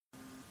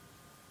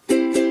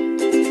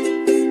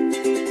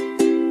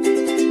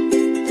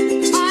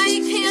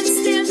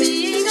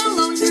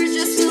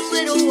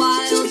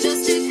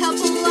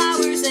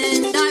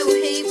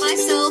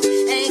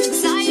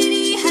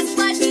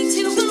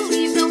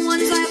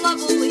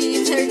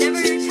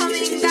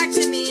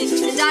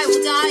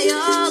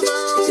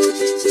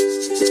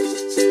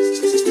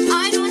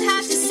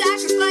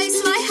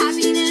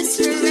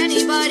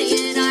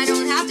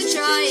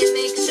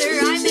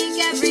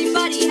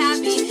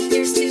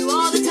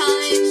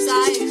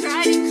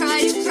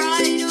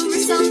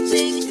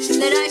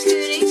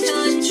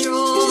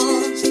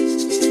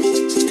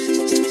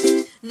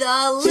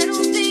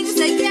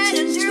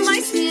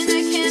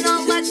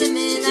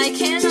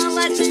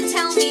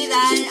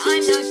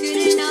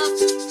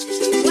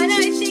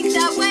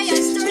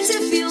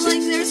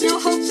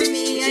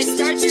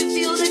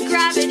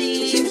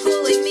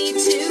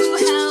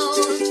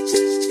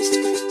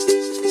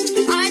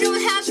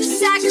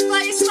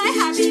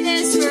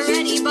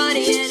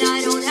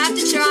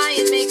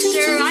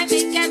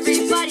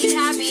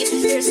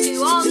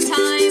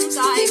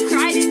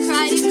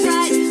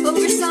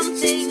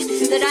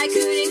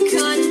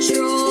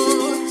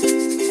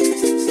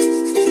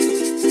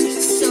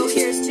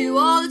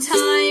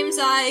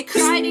I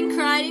cried and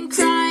cried and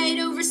cried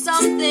over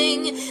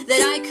something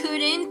that I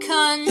couldn't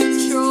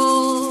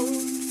control.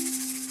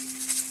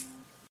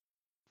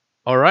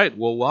 All right,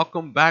 well,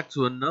 welcome back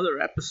to another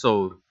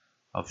episode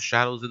of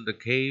Shadows in the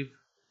Cave.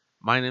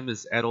 My name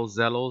is Edo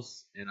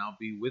Zelos, and I'll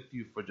be with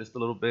you for just a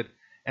little bit.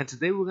 And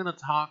today we're going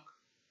to talk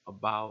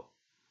about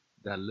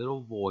that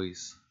little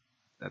voice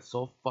that's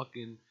so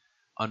fucking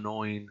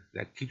annoying,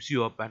 that keeps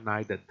you up at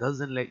night, that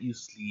doesn't let you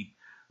sleep,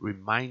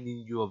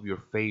 reminding you of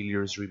your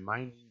failures,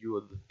 reminding you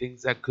of the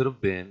things that could have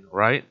been,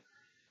 right?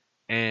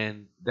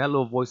 And that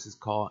little voice is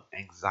called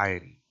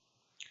anxiety.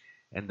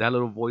 And that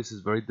little voice is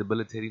very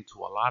debilitating to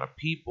a lot of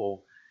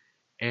people,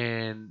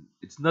 and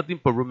it's nothing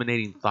but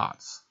ruminating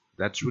thoughts.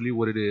 That's really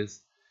what it is.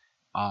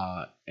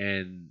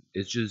 And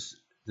it's just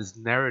this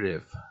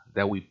narrative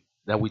that we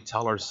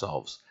tell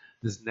ourselves,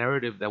 this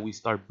narrative that we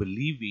start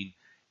believing,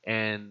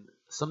 and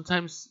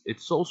sometimes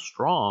it's so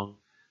strong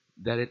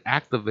that it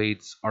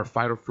activates our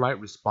fight or flight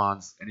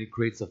response, and it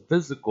creates a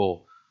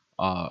physical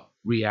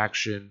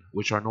reaction,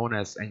 which are known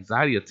as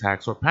anxiety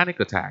attacks or panic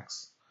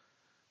attacks.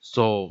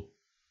 So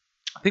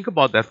think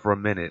about that for a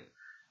minute.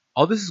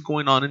 All this is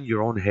going on in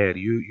your own head.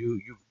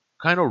 You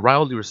kind of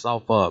riled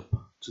yourself up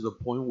to the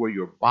point where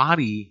your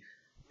body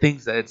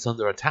thinks that it's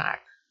under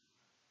attack.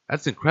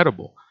 That's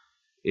incredible.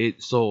 You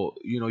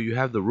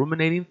have the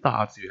ruminating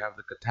thoughts, you have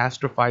the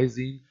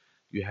catastrophizing,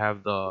 you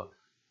have the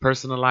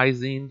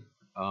personalizing,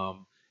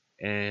 um,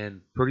 and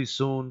pretty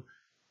soon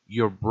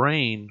your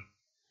brain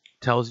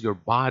tells your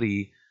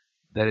body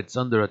that it's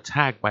under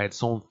attack by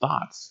its own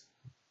thoughts.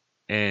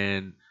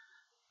 And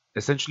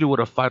essentially, what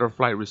a fight or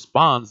flight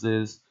response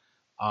is,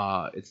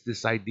 it's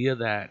this idea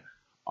that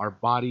our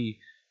body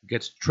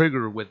gets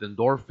triggered with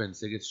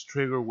endorphins, it gets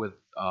triggered with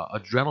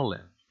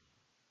adrenaline,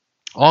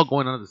 all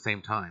going on at the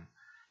same time.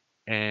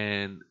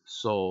 And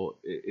so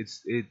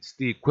it's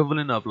the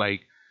equivalent of,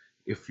 like,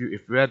 if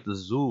you're at the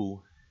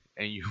zoo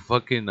and you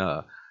fucking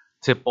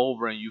tip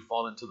over and you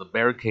fall into the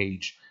bear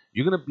cage,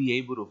 you're gonna be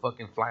able to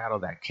fucking fly out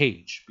of that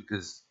cage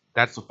because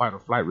that's the fight or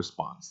flight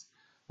response.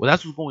 Well,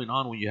 that's what's going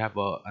on when you have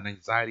an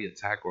anxiety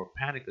attack or a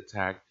panic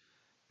attack,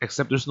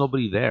 except there's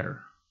nobody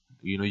there.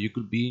 You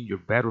could be in your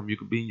bedroom, you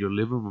could be in your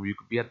living room, you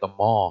could be at the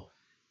mall,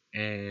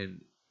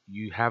 and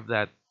you have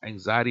that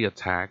anxiety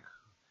attack,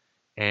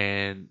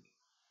 and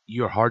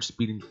your heart's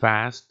beating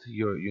fast.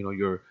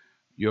 Your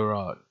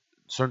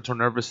central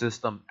nervous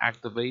system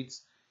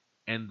activates,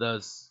 and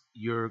thus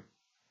you're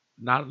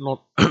not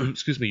no,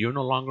 excuse me, you're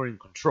no longer in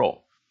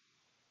control.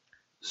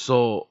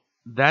 So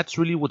that's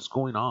really what's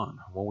going on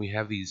when we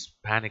have these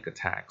panic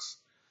attacks.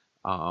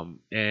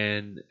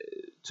 And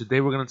today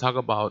we're going to talk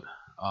about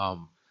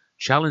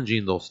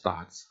challenging those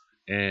thoughts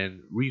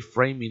and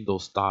reframing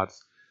those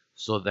thoughts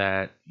so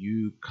that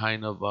you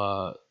kind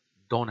of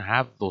don't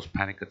have those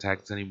panic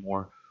attacks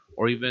anymore,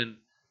 or even,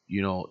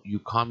 you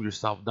calm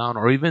yourself down,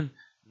 or even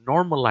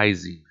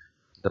normalizing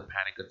the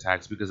panic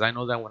attacks. Because I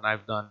know that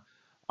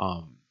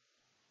um,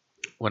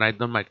 when I've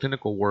done my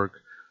clinical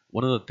work,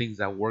 one of the things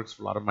that works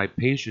for a lot of my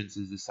patients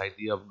is this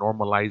idea of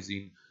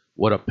normalizing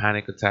what a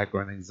panic attack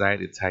or an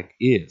anxiety attack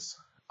is.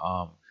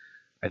 Um,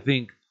 I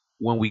think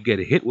when we get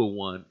hit with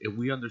one, if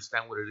we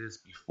understand what it is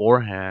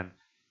beforehand,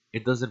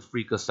 it doesn't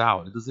freak us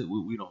out. It doesn't,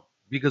 we don't,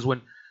 because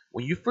when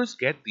you first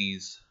get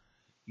these,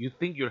 you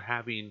think you're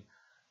having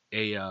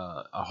a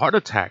heart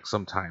attack.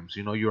 Sometimes,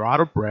 you're out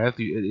of breath.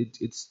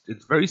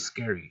 It's very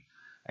scary.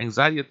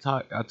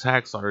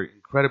 Attacks are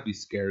incredibly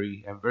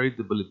scary and very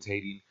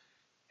debilitating,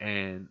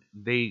 and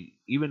they,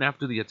 even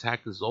after the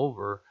attack is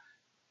over,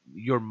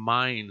 your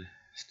mind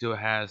still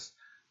has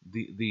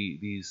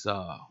these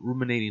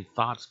ruminating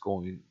thoughts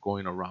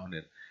going around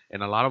it,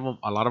 and a lot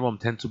of them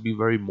tend to be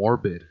very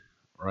morbid,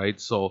 right?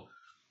 So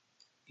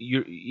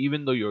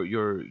even though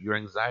your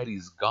anxiety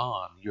is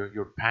gone,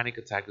 your panic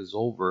attack is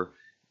over,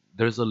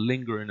 there's a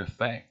lingering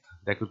effect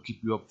that could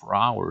keep you up for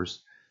hours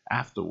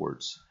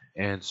afterwards.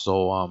 And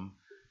so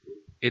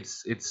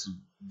it's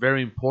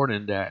very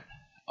important that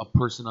a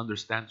person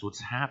understands what's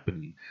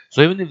happening.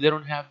 So even if they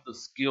don't have the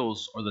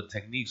skills or the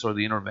techniques or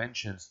the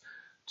interventions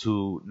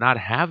to not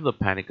have the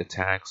panic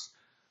attacks,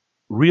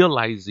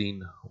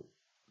 realizing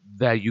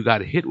that you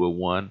got hit with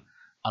one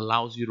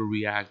allows you to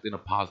react in a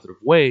positive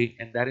way,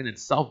 and that in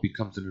itself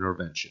becomes an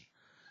intervention.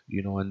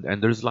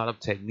 And there's a lot of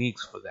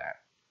techniques for that.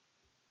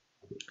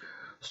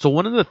 So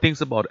one of the things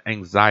about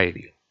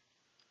anxiety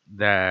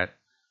that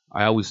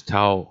I always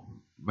tell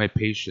my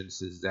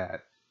patients is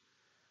that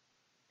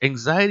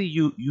anxiety,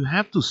 you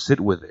have to sit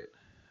with it.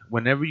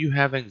 Whenever you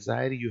have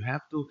anxiety, you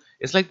have to,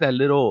 it's like that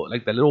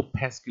little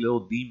pesky little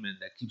demon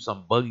that keeps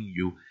on bugging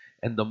you,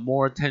 and the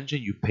more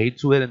attention you pay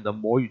to it and the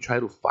more you try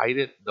to fight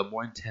it, the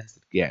more intense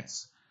it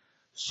gets.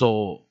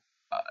 So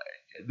uh,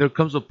 there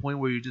comes a point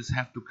where you just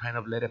have to kind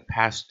of let it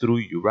pass through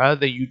you, rather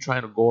than you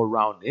trying to go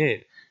around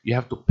it. You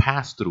have to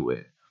pass through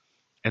it,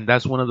 and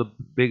that's one of the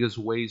biggest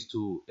ways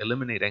to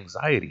eliminate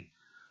anxiety.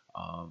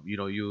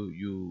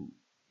 You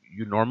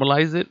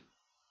normalize it.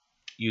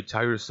 You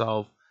tell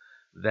yourself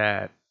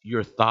that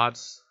your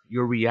thoughts,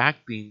 you're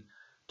reacting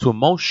to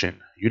emotion,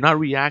 you're not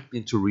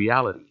reacting to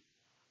reality.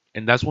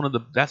 And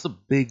that's a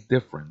big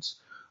difference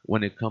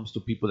when it comes to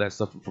people that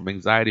suffer from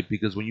anxiety,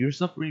 because when you're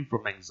suffering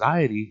from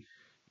anxiety,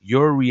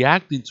 you're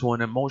reacting to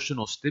an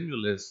emotional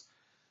stimulus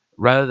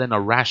rather than a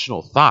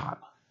rational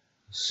thought.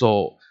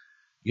 So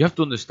you have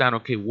to understand,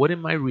 okay, what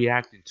am I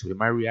reacting to?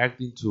 Am I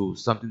reacting to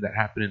something that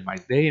happened in my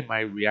day? Am I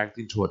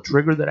reacting to a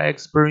trigger that I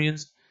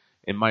experienced?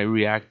 Am I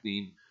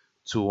reacting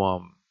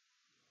to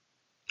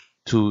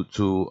to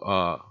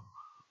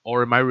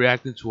or am I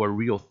reacting to a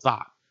real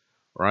thought,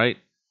 right?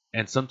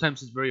 And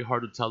sometimes it's very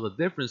hard to tell the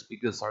difference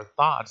because our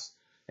thoughts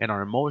and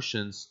our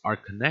emotions are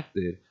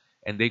connected,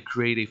 and they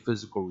create a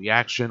physical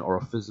reaction or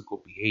a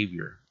physical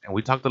behavior. And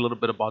we talked a little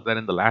bit about that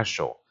in the last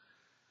show.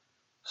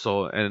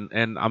 So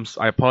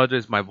I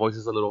apologize, my voice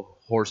is a little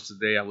hoarse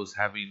today. I was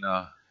having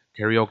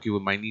karaoke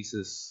with my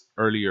nieces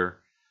earlier,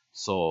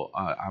 so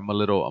I'm a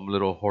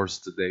little hoarse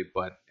today.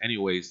 But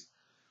anyways,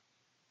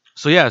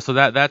 so yeah, so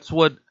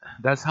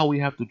that's how we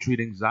have to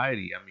treat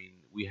anxiety. I mean,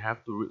 we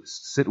have to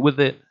sit with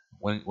it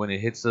when it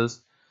hits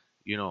us.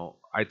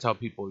 I tell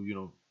people,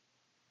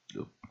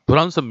 put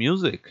on some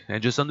music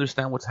and just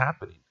understand what's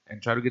happening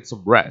and try to get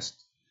some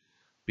rest,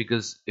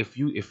 because if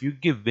you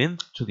give in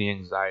to the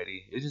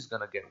anxiety, it's just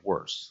gonna get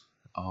worse.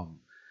 um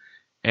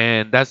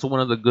and that's a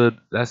good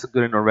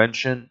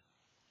intervention.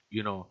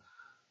 you know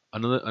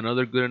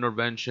another good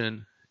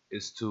intervention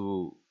is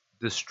to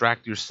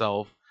distract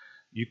yourself.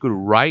 You could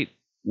write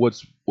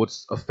what's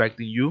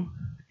affecting you.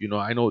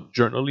 I know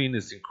journaling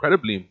is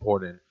incredibly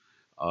important,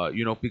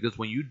 because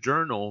when you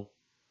journal,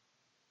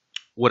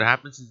 what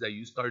happens is that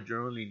you start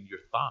journaling your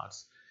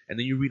thoughts, and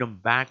then you read them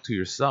back to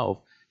yourself,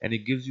 and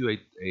it gives you a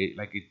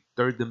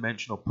third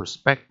dimensional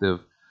perspective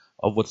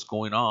of what's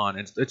going on.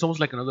 It's almost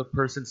like another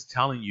person's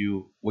telling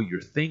you what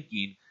you're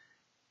thinking,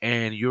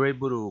 and you're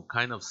able to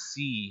kind of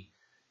see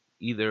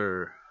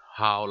either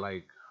how,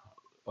 like,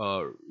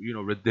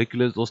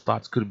 ridiculous those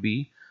thoughts could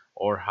be,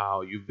 or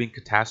how you've been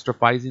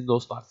catastrophizing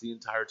those thoughts the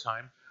entire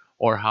time,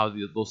 or how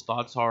those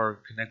thoughts are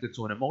connected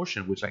to an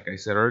emotion, which, like I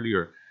said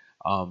earlier,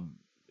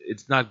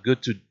 it's not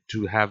good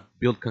to have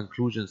build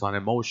conclusions on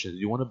emotions.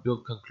 You want to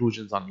build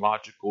conclusions on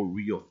logical,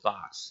 real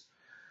thoughts.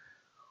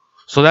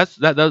 So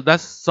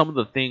that's some of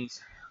the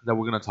things that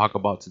we're going to talk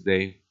about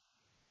today.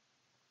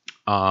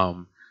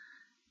 Um,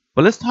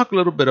 but let's talk a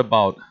little bit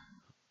about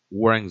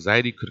where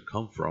anxiety could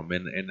come from.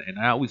 And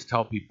I always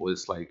tell people,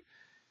 it's like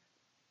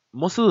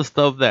most of the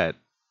stuff that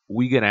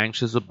we get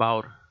anxious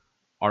about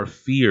are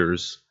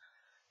fears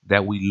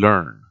that we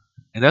learn.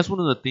 And that's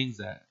one of the things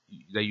that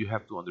you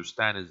have to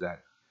understand, is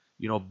that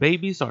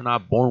babies are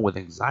not born with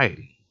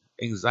anxiety.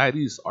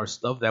 Anxieties are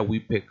stuff that we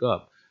pick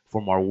up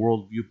from our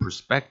worldview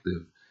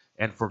perspective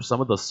and from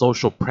some of the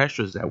social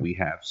pressures that we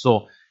have.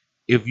 So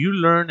if you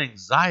learn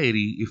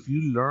anxiety, if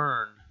you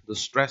learn the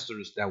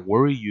stressors that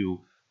worry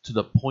you to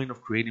the point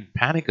of creating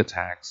panic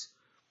attacks,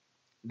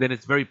 then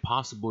it's very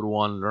possible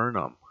to unlearn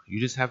them. You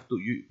just have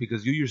to,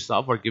 because you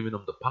yourself are giving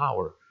them the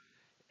power.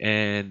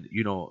 And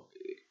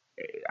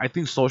I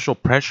think social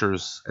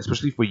pressures,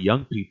 especially for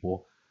young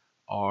people,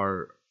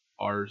 are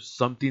are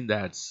something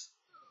that's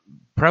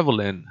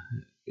prevalent,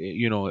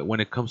 when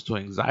it comes to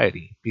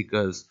anxiety,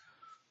 because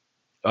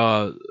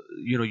uh,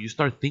 you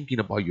start thinking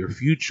about your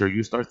future,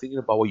 you start thinking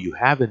about what you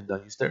haven't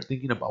done, you start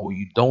thinking about what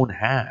you don't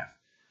have.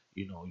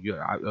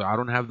 I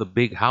don't have the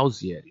big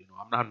house yet.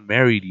 I'm not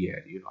married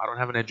yet. I don't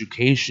have an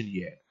education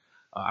yet.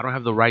 I don't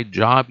have the right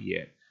job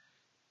yet.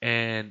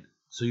 And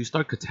so you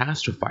start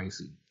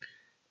catastrophizing.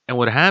 And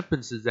what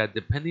happens is that,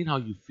 depending how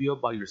you feel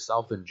about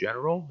yourself in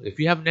general, if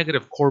you have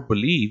negative core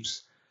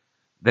beliefs,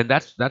 then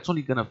that's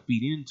only gonna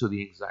feed into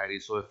the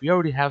anxiety. So if you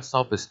already have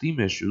self-esteem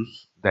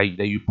issues that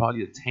you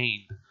probably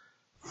attained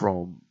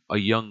from a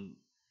young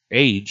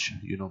age,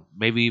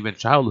 maybe even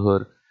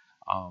childhood,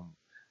 um,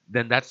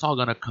 then that's all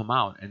gonna come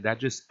out, and that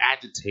just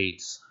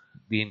agitates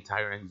the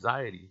entire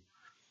anxiety.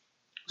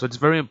 So it's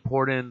very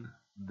important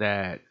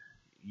that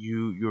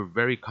you're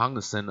very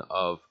cognizant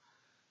of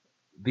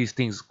these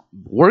things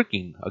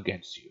working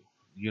against you.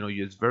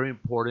 It's very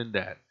important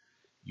that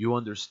you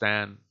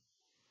understand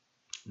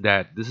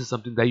that this is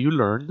something that you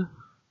learned,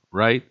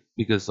 right?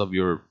 Because of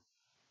your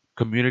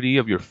community,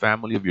 of your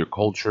family, of your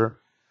culture,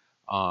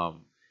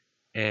 um,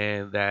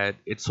 and that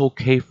it's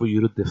okay for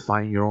you to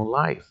define your own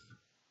life.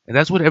 And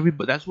that's what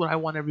I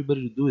want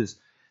everybody to do, is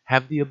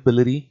have the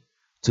ability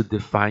to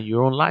define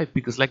your own life.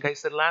 Because, like I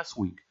said last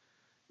week,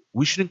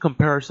 we shouldn't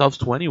compare ourselves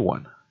to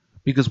anyone,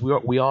 because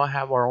we all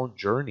have our own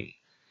journey,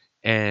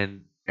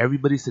 and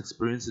everybody's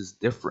experience is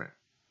different.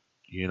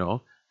 You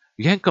know,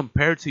 you can't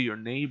compare to your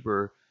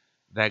neighbor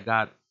that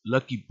got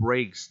lucky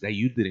breaks that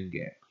you didn't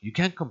get. You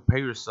can't compare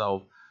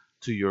yourself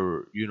to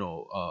your,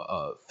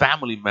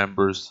 family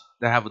members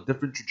that have a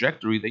different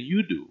trajectory than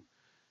you do,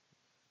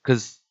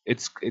 because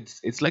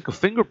it's like a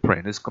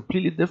fingerprint. It's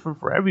completely different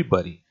for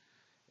everybody,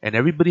 and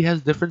everybody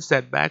has different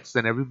setbacks,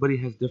 and everybody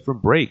has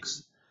different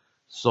breaks.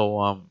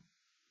 So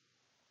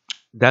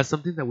that's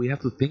something that we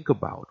have to think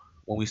about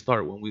when we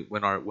start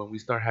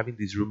having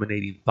these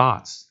ruminating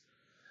thoughts,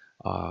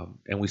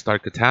 and we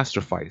start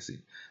catastrophizing.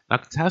 Now,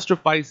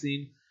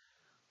 catastrophizing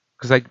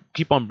because I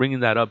keep on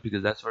bringing that up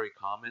because that's very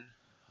common,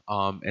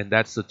 and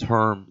that's the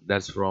term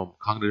that's from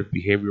cognitive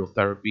behavioral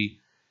therapy,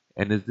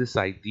 and is this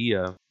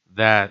idea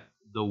that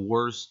the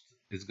worst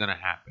is gonna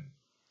happen.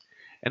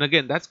 And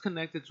again, that's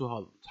connected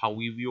to how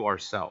we view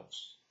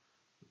ourselves,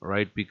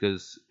 right?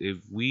 Because if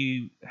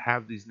we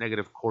have these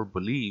negative core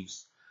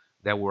beliefs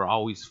that we're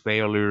always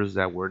failures,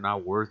 that we're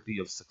not worthy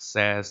of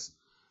success,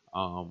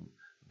 um,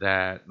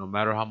 that no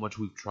matter how much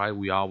we've tried,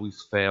 we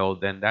always fail,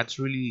 then that's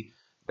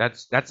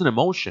an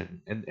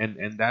emotion,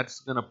 and that's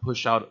gonna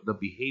push out the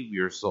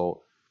behavior.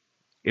 So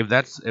if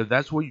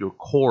that's what your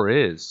core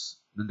is,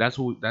 then that's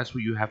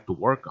what you have to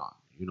work on.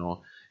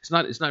 It's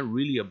not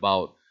really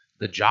about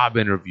the job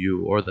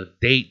interview or the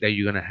date that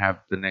you're gonna have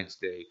the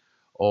next day,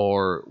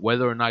 or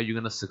whether or not you're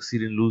gonna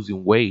succeed in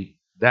losing weight.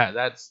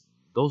 That's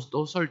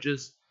those are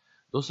just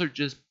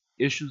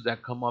issues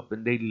that come up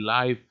in daily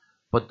life.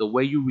 But the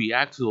way you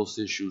react to those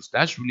issues,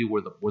 that's really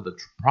where the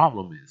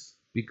problem is.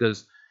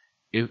 Because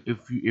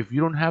if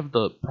you don't have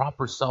the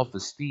proper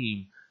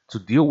self-esteem to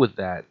deal with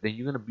that, then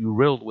you're going to be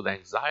riddled with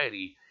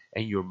anxiety,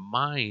 and your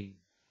mind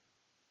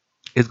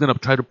is going to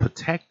try to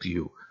protect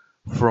you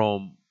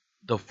from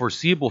the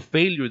foreseeable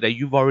failure that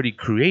you've already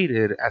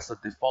created as a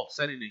default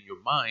setting in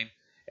your mind,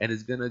 and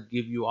it's going to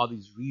give you all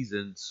these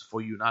reasons for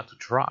you not to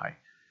try.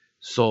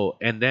 So,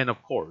 and then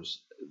of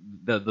course,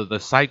 the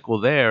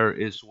cycle there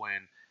is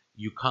when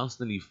you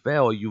constantly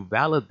fail, you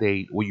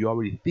validate what you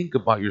already think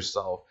about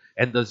yourself,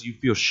 and thus you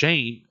feel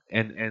shame,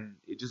 and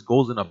it just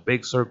goes in a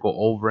big circle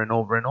over and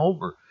over and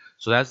over.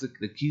 So that's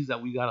the keys,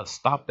 that we gotta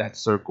stop that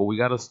circle, we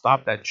gotta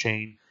stop that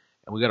chain,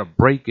 and we gotta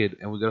break it,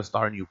 and we gotta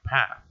start a new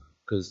path,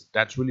 because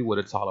that's really what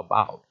it's all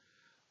about.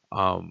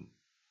 Um,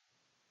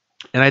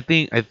 and I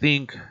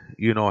think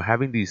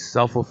having these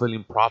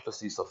self-fulfilling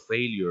prophecies of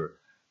failure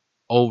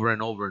over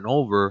and over and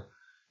over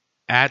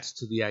adds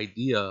to the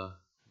idea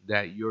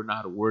that you're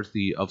not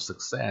worthy of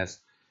success,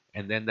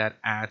 and then that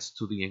adds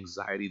to the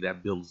anxiety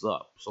that builds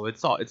up. So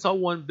it's all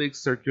one big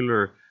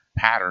circular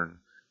pattern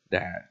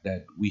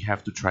that we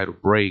have to try to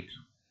break,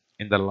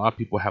 and that a lot of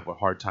people have a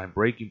hard time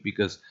breaking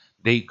because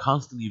they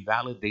constantly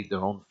validate their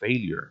own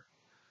failure.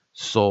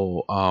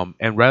 So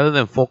and rather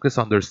than focus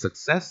on their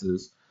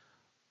successes,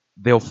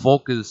 they'll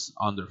focus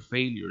on their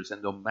failures,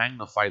 and they'll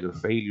magnify their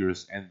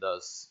failures, and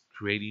thus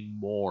creating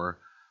more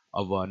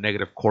of a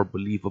negative core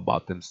belief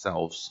about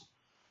themselves.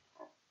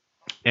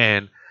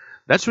 And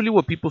that's really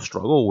what people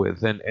struggle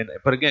with. And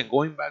but again,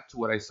 going back to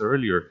what I said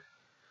earlier,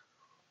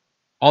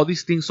 all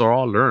these things are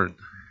all learned.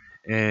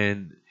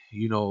 And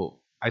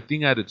I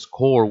think at its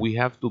core, we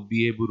have to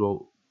be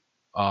able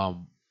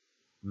to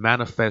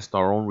manifest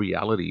our own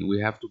reality.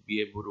 We have to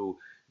be able to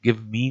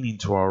give meaning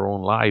to our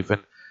own life.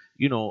 And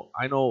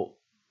I know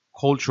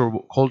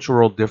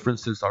cultural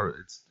differences are,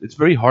 it's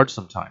very hard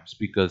sometimes,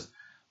 because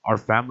our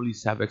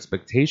families have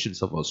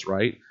expectations of us,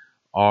 right?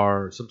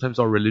 Our Sometimes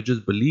our religious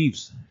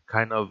beliefs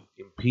kind of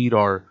impede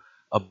our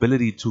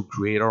ability to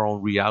create our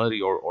own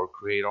reality, or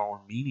create our own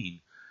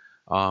meaning,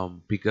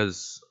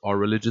 because our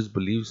religious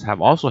beliefs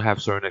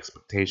have certain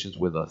expectations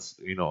with us,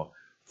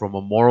 from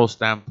a moral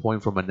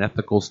standpoint, from an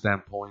ethical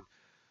standpoint.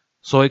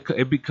 So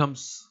it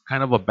becomes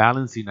kind of a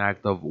balancing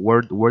act of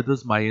where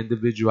does my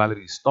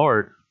individuality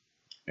start,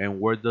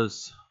 and where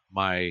does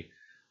my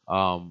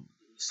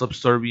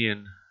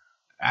subservient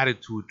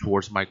attitude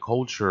towards my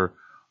culture,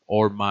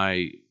 or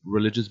my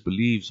religious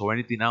beliefs, or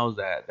anything else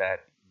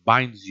that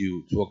binds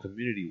you to a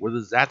community, where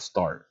does that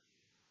start?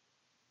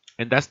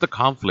 And that's the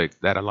conflict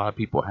that a lot of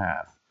people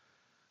have.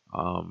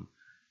 um,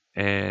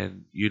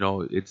 and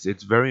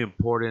it's very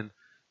important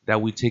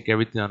that we take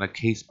everything on a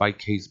case by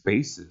case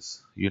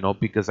basis,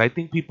 because I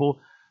think people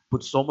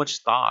put so much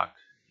stock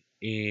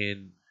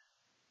in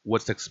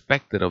what's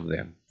expected of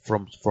them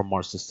from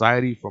our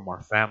society, from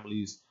our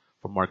families,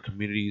 from our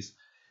communities,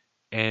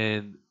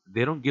 and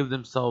they don't give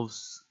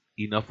themselves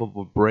enough of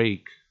a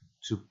break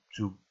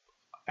to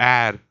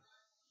add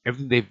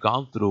everything they've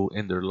gone through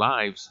in their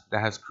lives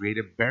that has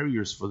created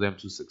barriers for them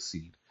to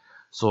succeed.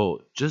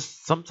 So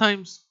just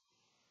sometimes,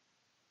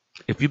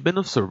 if you've been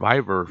a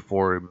survivor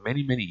for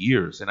many many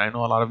years, and I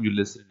know a lot of you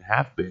listening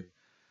have been,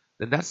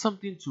 then that's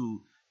something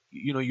to,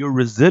 your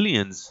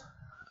resilience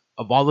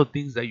of all the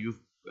things that you've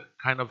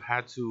kind of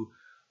had to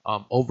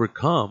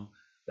overcome.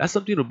 That's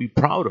something to be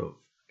proud of,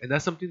 and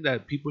that's something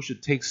that people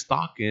should take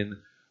stock in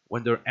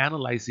when they're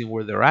analyzing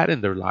where they're at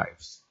in their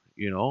lives.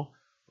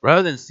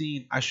 Rather than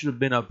seeing I should have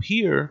been up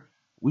here,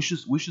 we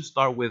should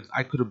start with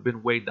I could have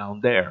been way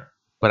down there,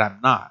 but I'm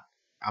not.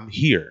 I'm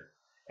here,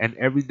 and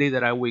every day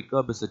that I wake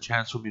up is a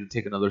chance for me to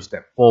take another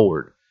step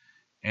forward.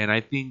 And I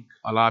think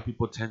a lot of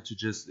people tend to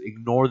just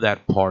ignore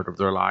that part of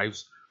their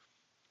lives.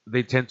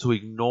 They tend to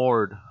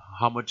ignore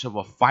how much of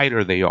a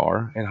fighter they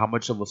are, and how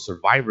much of a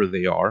survivor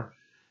they are.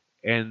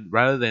 And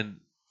rather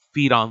than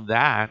feed on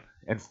that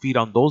and feed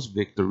on those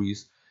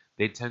victories,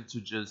 they tend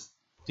to just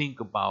think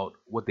about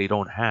what they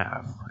don't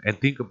have, and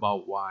think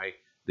about why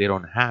they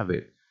don't have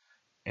it.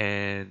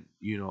 And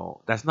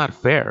that's not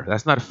fair.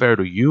 That's not fair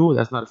to you.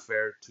 That's not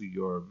fair to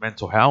your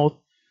mental health.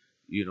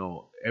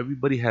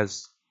 Everybody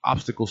has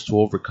obstacles to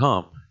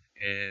overcome.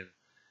 And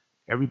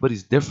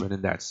Everybody's different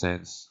in that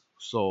sense.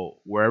 So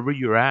wherever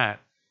you're at,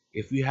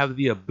 if you have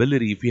the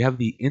ability, if you have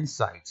the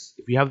insights,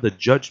 if you have the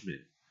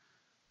judgment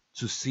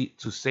to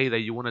say that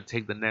you want to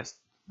take the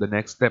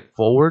next step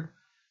forward,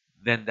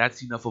 then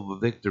that's enough of a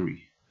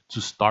victory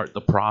to start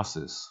the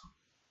process.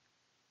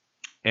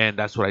 And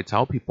that's what I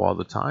tell people all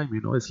the time.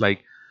 It's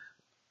like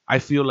I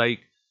feel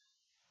like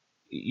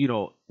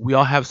we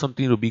all have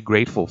something to be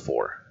grateful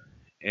for,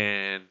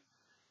 and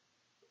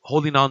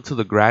holding on to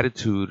the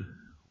gratitude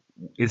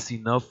is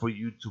enough for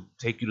you to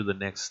take you to the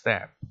next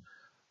step,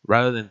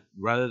 rather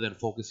than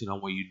focusing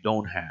on what you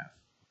don't have.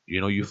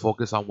 You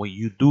focus on what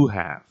you do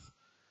have.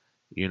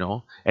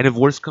 And if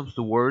worst comes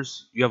to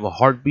worst, you have a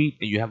heartbeat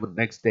and you have a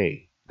next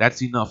day.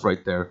 That's enough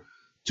right there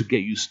to get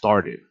you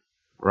started,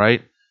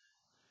 right?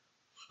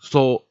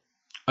 So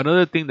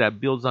another thing that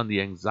builds on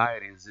the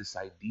anxiety is this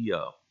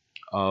idea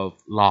of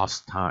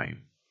lost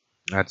time.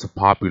 That's a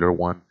popular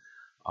one.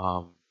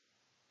 um,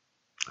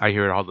 I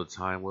hear it all the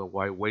time. Well,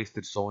 why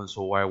wasted so and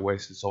so? Why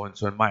wasted so and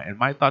so? And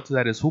my thought to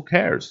that is, who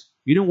cares?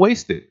 You didn't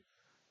waste it.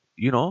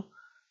 You know,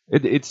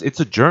 it's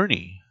a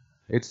journey.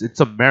 It's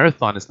a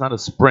marathon. It's not a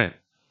sprint.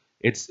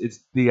 It's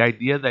the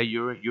idea that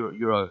you're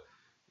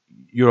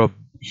a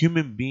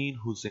human being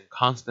who's in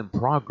constant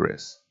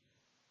progress.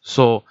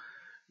 So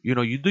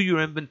you do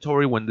your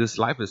inventory when this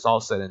life is all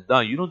said and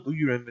done. You don't do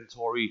your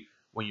inventory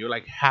when you're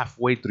like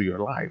halfway through your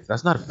life.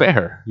 That's not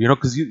fair,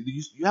 because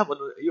you have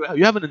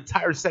an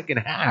entire second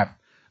half.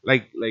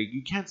 Like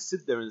you can't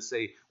sit there and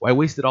say, "Well, I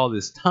wasted all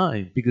this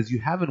time," because you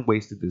haven't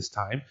wasted this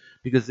time,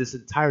 because this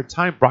entire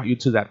time brought you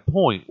to that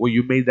point where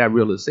you made that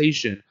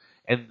realization,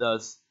 and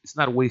thus it's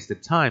not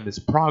wasted time; it's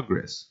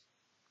progress.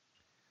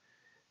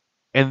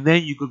 And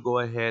then you could go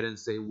ahead and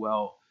say,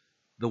 well,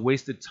 the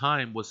wasted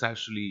time was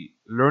actually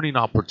learning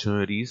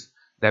opportunities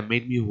that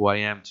made me who I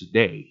am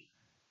today.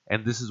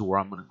 And this is where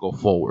I'm going to go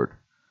forward.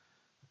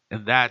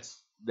 And that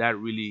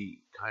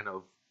really kind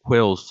of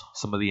quells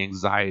some of the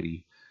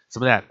anxiety,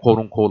 some of that quote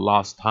unquote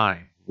lost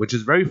time, which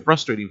is very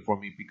frustrating for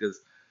me because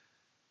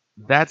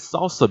that's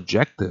all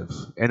subjective.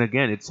 And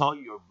again, it's all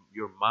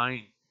your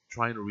mind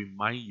trying to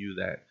remind you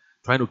that,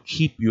 trying to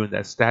keep you in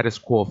that status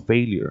quo of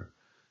failure.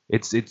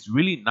 It's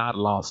really not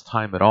lost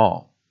time at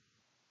all.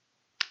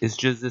 It's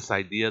just this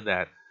idea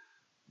that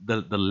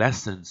the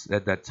lessons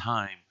that that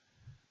time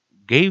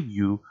gave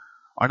you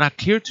are not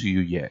clear to you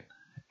yet.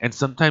 And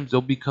sometimes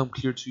they'll become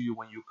clear to you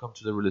when you come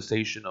to the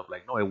realization of,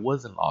 like, no, it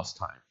wasn't lost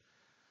time.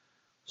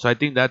 So I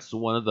think that's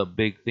one of the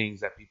big things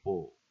that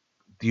people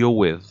deal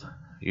with,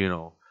 you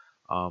know,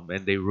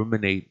 and they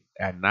ruminate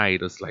at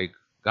night. It's like,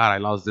 God, I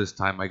lost this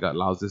time. I got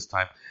lost this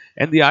time.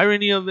 And the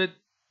irony of it,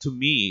 to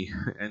me,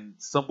 and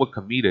somewhat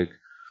comedic,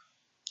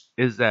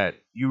 is that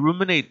you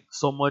ruminate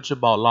so much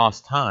about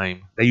lost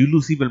time that you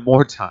lose even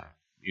more time.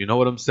 You know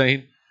what I'm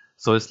saying?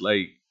 So it's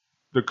like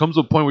there comes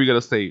a point where you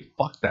gotta say,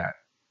 "Fuck that!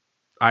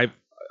 I've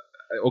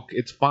okay,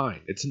 it's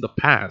fine. It's in the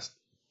past.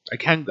 I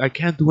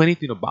can't do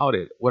anything about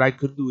it. What I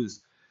could do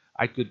is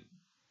I could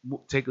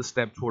take a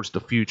step towards the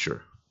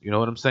future. You know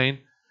what I'm saying?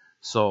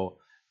 So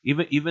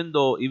even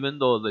though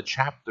the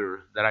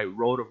chapter that I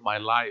wrote of my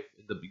life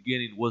in the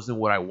beginning wasn't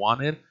what I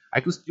wanted, I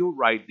could still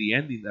write the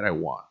ending that I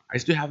want. I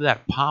still have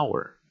that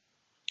power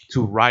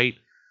to write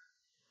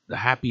the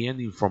happy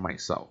ending for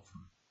myself.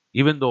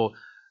 Even though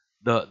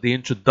the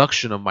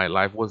introduction of my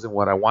life wasn't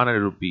what I wanted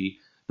it to be,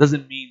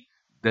 doesn't mean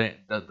that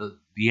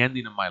the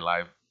ending of my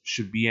life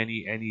should be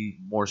any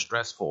more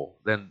stressful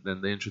than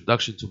the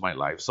introduction to my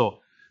life. So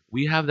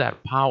we have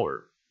that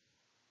power.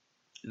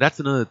 That's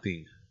another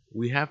thing.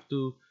 We have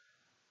to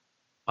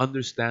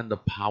understand the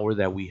power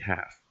that we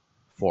have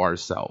for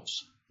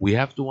ourselves. We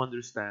have to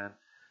understand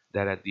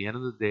that at the end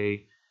of the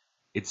day,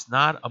 it's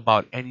not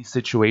about any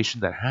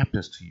situation that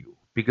happens to you,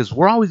 because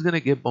we're always going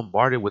to get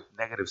bombarded with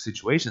negative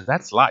situations.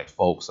 That's life,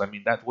 folks. I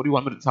mean, that what do you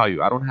want me to tell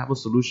you? I don't have a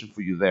solution for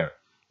you there.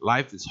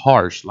 Life is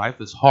harsh, life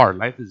is hard,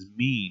 life is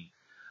mean.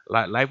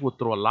 Life will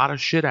throw a lot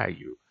of shit at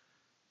you,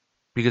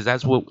 because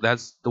that's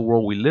the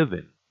world we live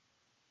in.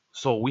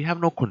 So we have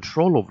no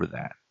control over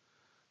that.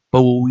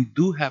 But what we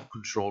do have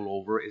control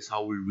over is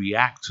how we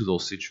react to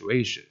those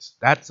situations.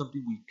 That's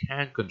something we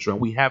can control.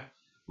 We have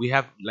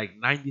like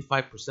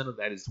 95% of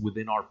that is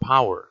within our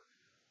power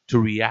to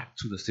react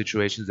to the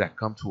situations that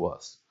come to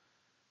us.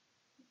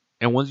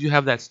 And once you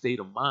have that state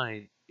of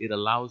mind, it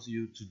allows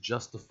you to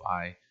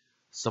justify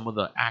some of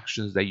the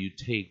actions that you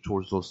take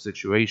towards those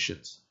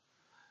situations.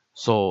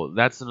 So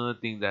that's another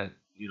thing that,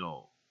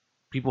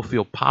 people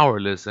feel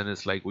powerless, and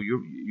it's like, well,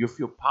 you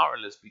feel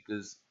powerless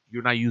because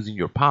you're not using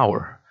your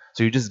power.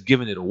 So you're just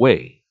giving it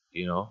away.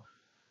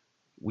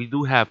 We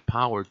do have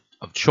power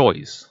of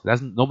choice.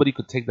 That's Nobody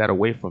could take that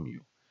away from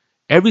you.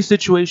 Every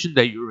situation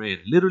that you're in,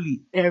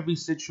 literally every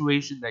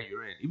situation that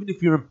you're in, even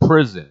if you're in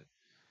prison,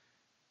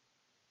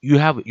 you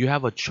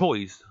have a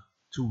choice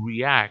to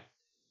react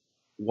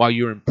while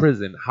you're in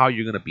prison, how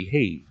you're gonna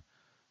behave,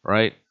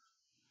 right?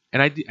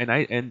 And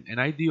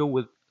I deal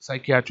with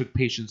psychiatric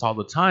patients all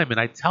the time, and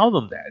I tell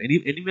them that, and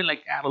even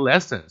like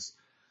adolescents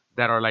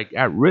that are like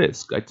at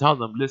risk, I tell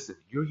them, listen,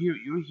 you're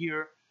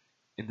here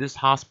in this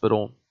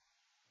hospital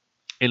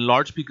in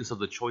large because of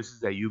the choices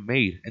that you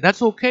made. And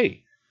that's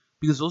okay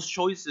because those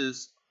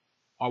choices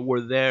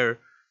were there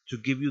to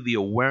give you the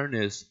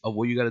awareness of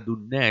what you got to do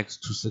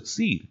next to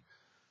succeed.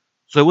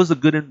 So it was a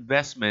good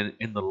investment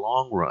in the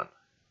long run.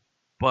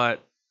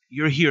 But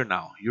you're here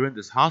now. You're in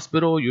this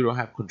hospital. You don't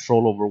have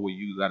control over what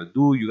you got to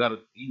do. You got to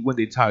eat when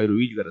they tell you to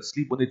eat. You got to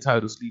sleep when they tell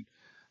you to sleep.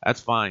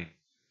 That's fine.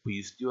 But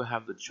you still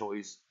have the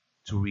choice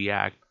to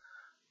react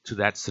to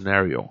that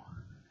scenario.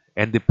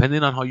 And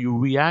depending on how you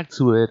react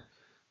to it,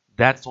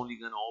 that's only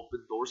going to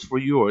open doors for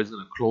you or it's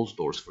going to close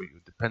doors for you.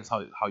 It depends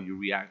how you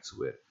react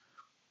to it.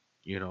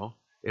 You know,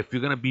 if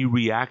you're going to be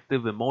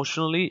reactive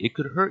emotionally, it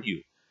could hurt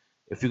you.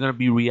 If you're going to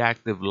be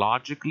reactive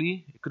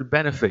logically, it could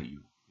benefit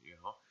you. You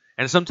know,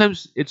 and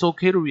sometimes it's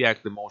okay to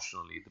react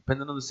emotionally,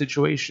 depending on the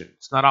situation.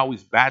 It's not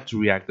always bad to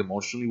react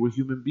emotionally. We're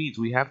human beings.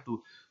 We have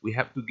to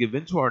give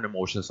into our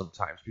emotions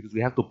sometimes because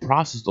we have to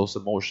process those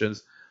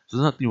emotions. So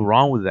there's nothing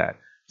wrong with that.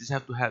 You just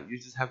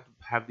have to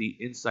have the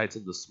insights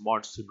and the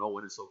smarts to know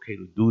when it's okay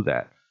to do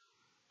that.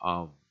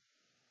 Um,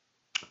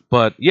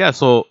 but yeah,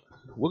 so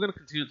we're gonna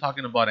continue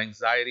talking about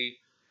anxiety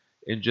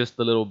in just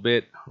a little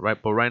bit,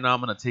 right? But right now I'm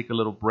gonna take a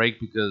little break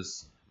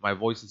because my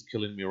voice is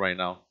killing me right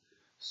now.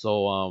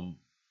 So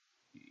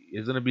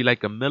it's gonna be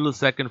like a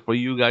millisecond for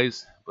you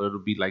guys, but it'll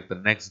be like the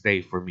next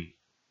day for me.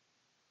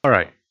 All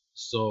right.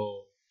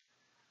 So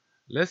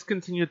let's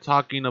continue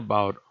talking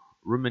about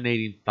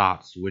ruminating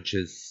thoughts, which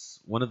is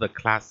one of the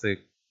classic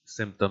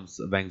symptoms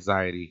of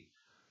anxiety.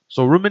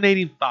 So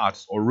ruminating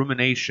thoughts or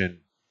rumination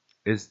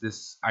is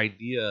this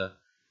idea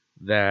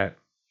that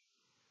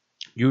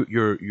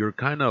you're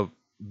kind of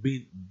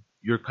being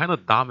you're kind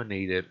of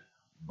dominated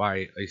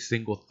by a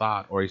single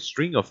thought or a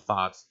string of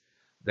thoughts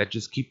that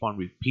just keep on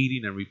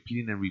repeating and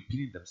repeating and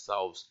repeating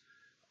themselves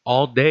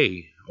all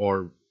day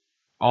or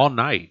all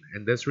night,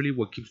 and that's really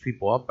what keeps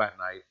people up at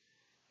night.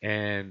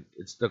 And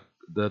it's the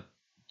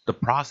the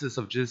process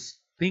of just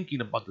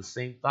thinking about the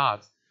same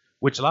thoughts,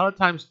 which a lot of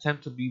times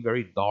tend to be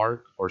very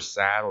dark or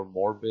sad or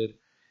morbid,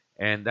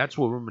 and that's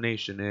what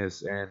rumination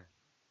is. And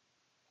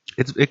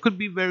it could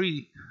be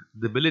very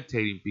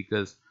debilitating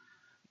because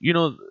you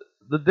know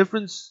the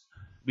difference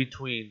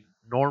between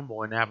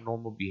normal and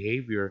abnormal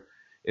behavior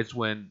is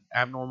when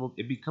abnormal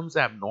it becomes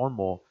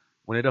abnormal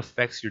when it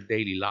affects your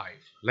daily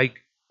life.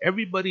 Like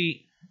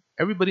everybody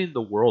in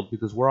the world,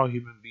 because we're all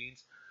human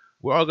beings,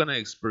 we're all going to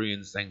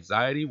experience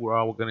anxiety, we're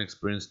all going to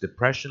experience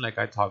depression, like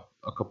I talked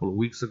a couple of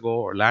weeks ago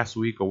or last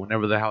week or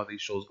whenever the hell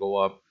these shows go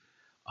up.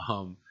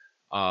 um,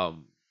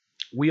 um,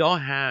 we all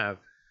have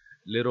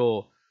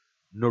little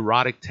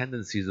neurotic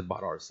tendencies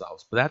about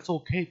ourselves, but that's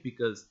okay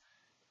because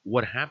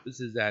what happens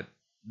is that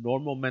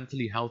normal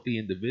mentally healthy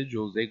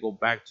individuals, they go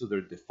back to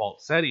their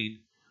default setting,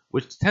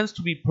 which tends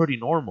to be pretty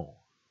normal.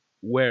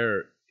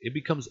 Where it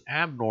becomes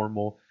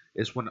abnormal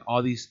is when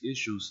all these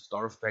issues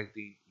start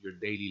affecting your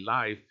daily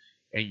life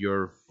and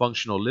your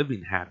functional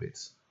living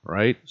habits,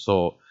 right?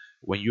 So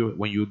when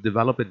you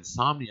develop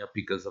insomnia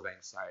because of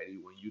anxiety,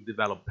 when you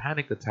develop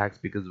panic attacks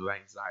because of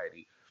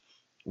anxiety,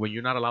 when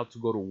you're not allowed to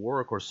go to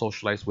work or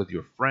socialize with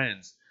your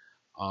friends,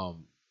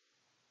 um,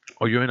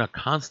 or you're in a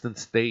constant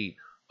state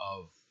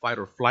of fight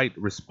or flight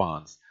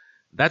response,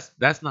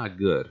 that's not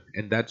good.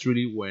 And that's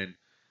really when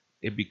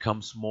it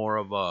becomes more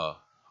of a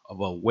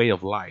way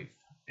of life.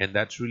 And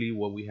that's really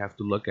what we have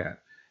to look at.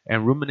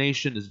 And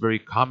rumination is very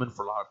common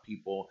for a lot of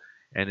people,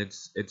 and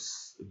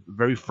it's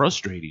very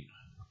frustrating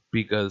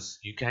because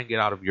you can't get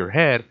out of your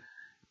head.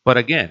 But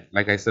again,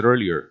 like I said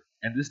earlier,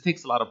 and this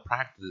takes a lot of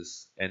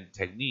practice and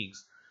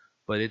techniques,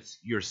 but it's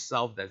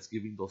yourself that's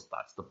giving those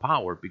thoughts the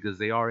power because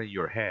they are in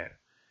your head.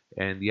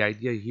 And the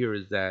idea here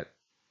is that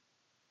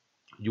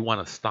you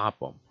want to stop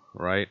them,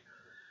 right?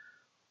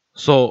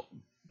 So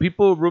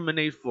people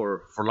ruminate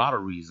for a lot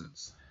of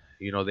reasons.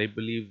 They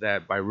believe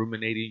that by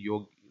ruminating,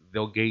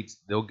 they'll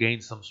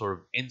gain some sort of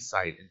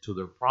insight into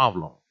their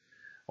problem,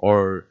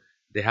 or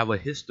they have a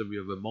history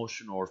of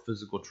emotional or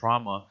physical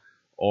trauma,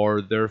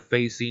 or they're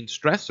facing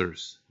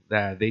stressors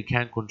that they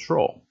can't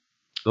control.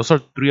 Those are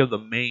three of the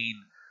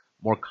main,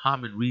 more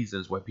common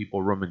reasons why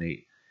people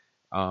ruminate.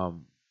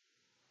 Um,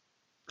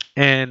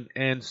 and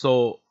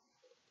so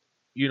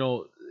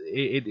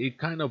it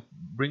kind of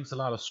brings a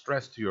lot of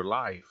stress to your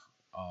life.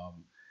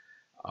 Um,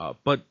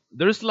 but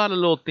there's a lot of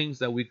little things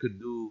that we could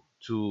do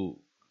to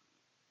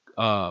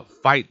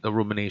fight the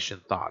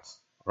rumination thoughts,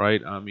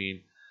 right? I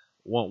mean,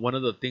 one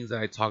of the things that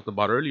I talked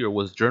about earlier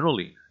was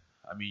journaling.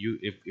 I mean,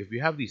 if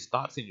you have these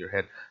thoughts in your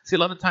head, see, a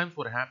lot of times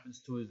what happens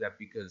too is that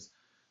because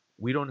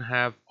we don't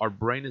have our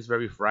brain is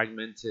very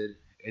fragmented,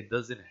 it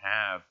doesn't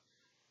have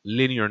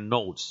linear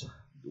notes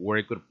where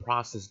it could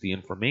process the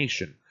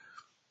information.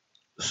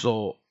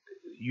 So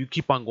you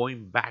keep on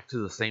going back to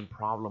the same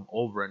problem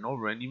over and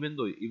over. And even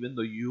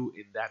though you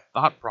in that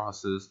thought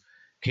process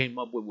came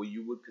up with what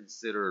you would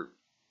consider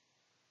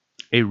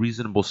a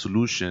reasonable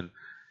solution,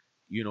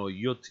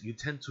 you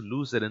tend to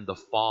lose it in the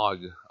fog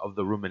of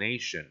the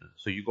rumination.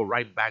 So you go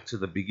right back to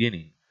the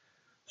beginning.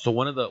 So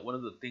one of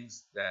the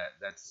things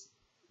that's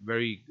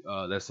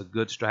a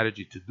good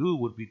strategy to do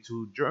would be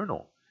to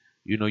journal.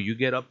 You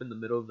get up in the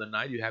middle of the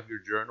night, you have your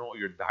journal or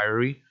your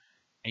diary,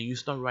 and you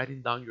start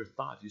writing down your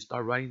thoughts. You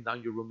start writing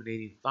down your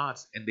ruminating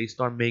thoughts, and they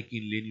start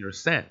making linear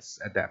sense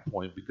at that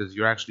point because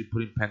you're actually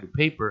putting pen to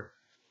paper.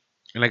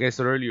 And like I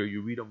said earlier,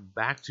 you read them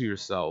back to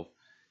yourself,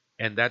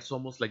 and that's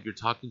almost like you're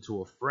talking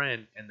to a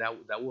friend, and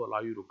that will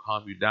allow you to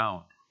calm you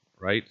down,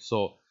 right?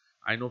 So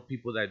I know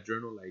people that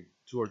journal like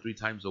 2 or 3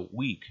 times a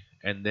week,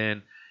 and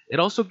then it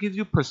also gives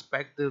you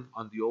perspective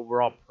on the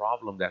overall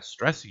problem that's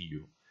stressing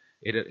you.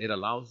 It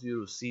allows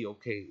you to see,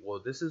 okay,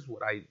 well, this is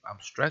what I'm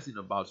stressing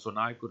about, so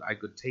now I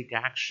could take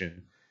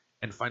action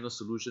and find a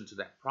solution to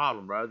that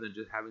problem rather than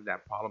just having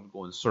that problem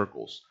go in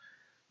circles,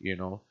 you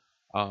know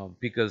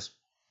because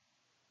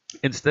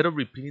instead of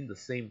repeating the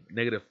same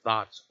negative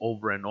thoughts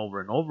over and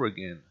over and over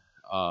again,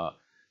 uh,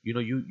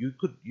 you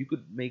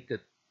could make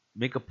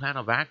a plan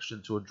of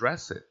action to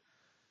address it.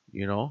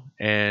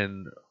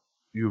 And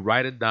you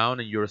write it down,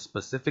 and you're as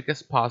specific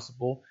as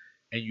possible,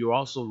 and you're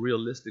also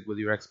realistic with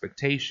your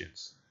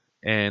expectations.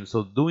 And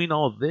so, doing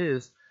all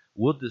this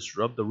will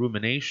disrupt the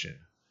rumination.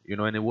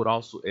 And it will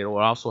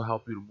also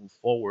help you to move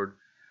forward,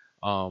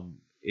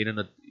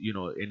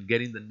 in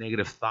getting the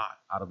negative thought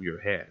out of your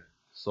head.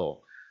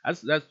 So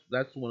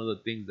that's one of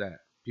the things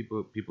that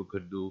people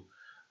could do.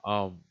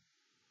 Um,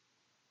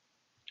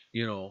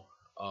 you know,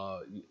 uh,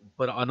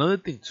 but another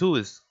thing too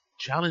is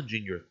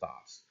challenging your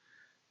thoughts.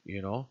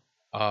 You know,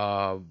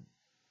 um,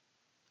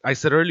 I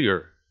said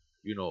earlier,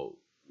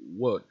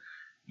 what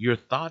your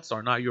thoughts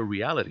are not your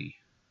reality.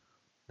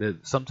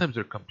 That sometimes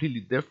they're completely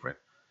different.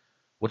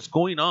 What's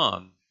going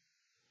on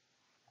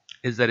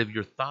is that if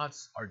your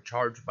thoughts are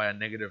charged by a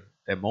negative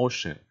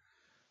emotion.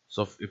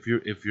 So if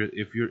you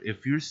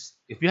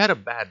had a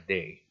bad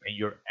day and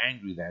you're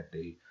angry that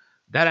day,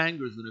 that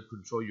anger is going to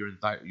control your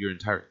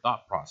entire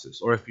thought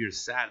process. Or if you're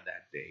sad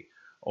that day,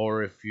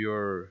 or if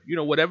you're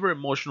whatever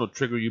emotional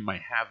trigger you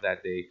might have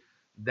that day,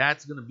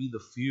 that's going to be the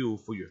fuel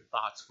for your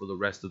thoughts for the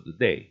rest of the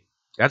day.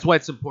 That's why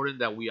it's important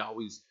that we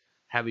always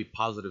have a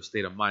positive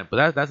state of mind.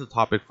 But that's a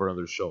topic for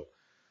another show.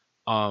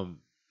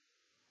 Um,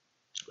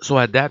 so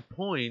at that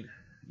point,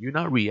 you're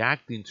not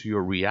reacting to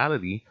your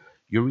reality;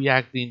 you're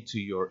reacting to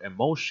your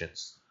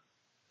emotions,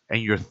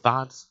 and your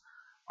thoughts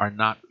are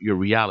not your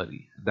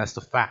reality. That's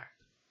the fact.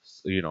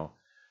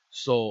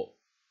 So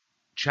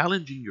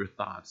challenging your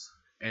thoughts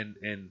and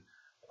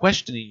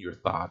questioning your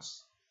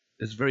thoughts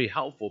is very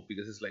helpful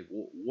because it's like,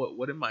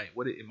 what am I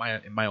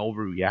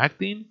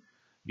overreacting?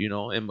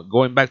 Am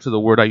going back to the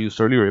word I used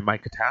earlier, am I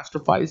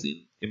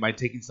catastrophizing? Am I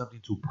taking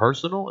something too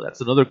personal? That's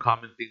another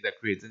common thing that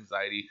creates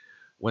anxiety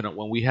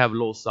when we have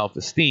low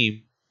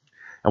self-esteem,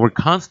 and we're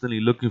constantly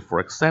looking for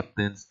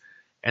acceptance.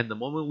 And the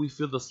moment we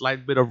feel the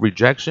slight bit of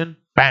rejection,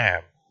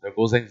 bam, there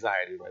goes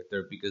anxiety right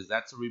there, because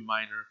that's a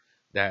reminder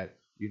that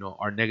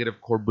our negative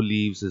core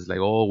beliefs is like,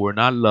 oh, we're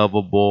not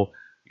lovable.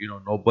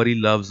 Nobody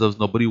loves us,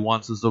 nobody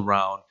wants us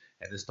around,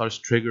 and it starts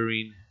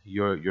triggering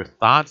your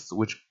thoughts,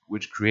 which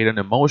create an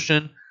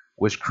emotion,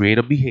 which create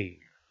a behavior.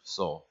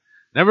 So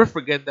never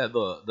forget that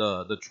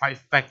the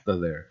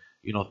trifecta there.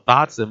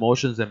 Thoughts,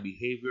 emotions, and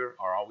behavior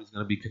are always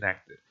going to be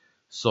connected.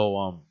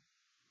 So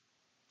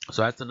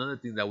that's another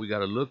thing that we got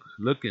to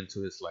look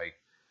into. Is like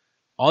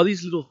all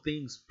these little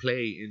things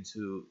play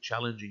into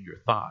challenging your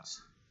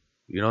thoughts.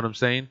 You know what I'm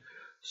saying?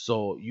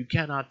 So you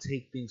cannot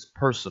take things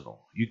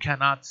personal. You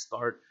cannot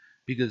start,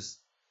 because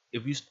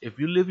if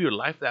you live your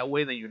life that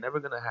way, then you're never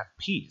gonna have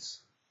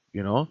peace.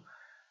 You know,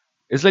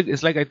 it's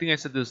like I think I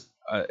said this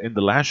in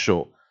the last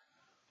show.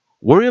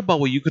 Worry about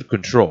what you could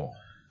control.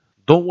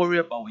 Don't worry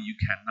about what you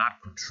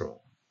cannot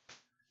control,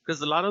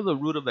 because a lot of the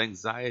root of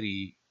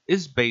anxiety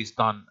is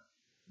based on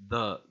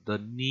the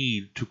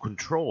need to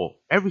control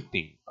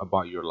everything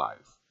about your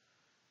life.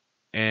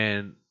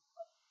 And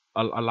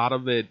a lot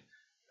of it,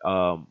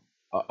 um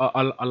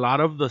a lot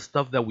of the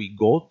stuff that we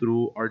go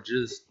through are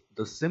just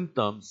the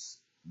symptoms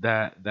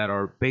that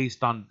are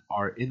based on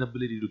our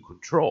inability to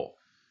control.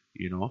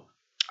 you know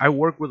I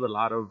work with a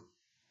lot of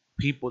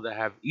people that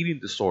have eating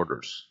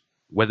disorders,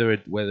 whether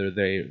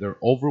they're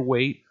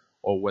overweight,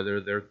 or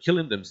whether they're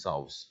killing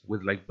themselves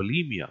with like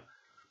bulimia.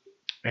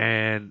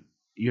 And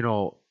you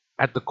know,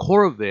 at the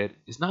core of it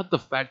is not the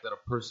fact that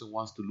a person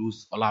wants to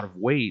lose a lot of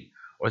weight,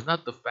 or it's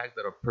not the fact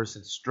that a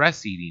person's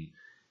stress eating.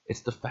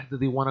 It's the fact that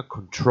they want to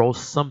control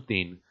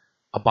something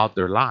about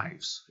their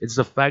lives. It's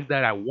the fact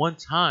that at one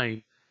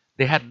time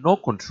they had no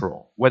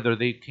control, whether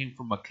they came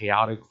from a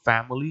chaotic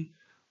family,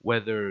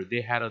 whether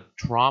they had a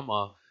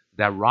trauma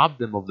that robbed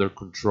them of their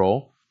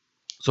control.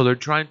 So they're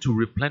trying to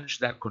replenish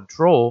that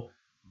control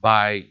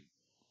by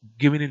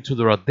giving into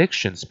their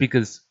addictions,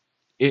 because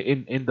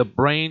in the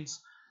brain's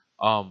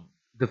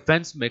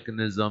defense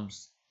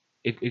mechanisms,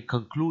 it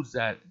concludes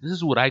that this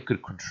is what I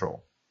could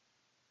control.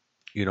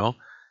 you know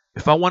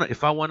if I want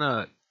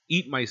to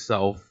eat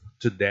myself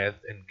to death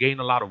and gain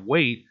a lot of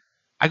weight,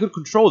 I could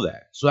control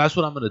that, so that's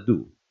what I'm going to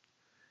do.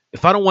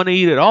 If I don't want to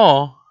eat at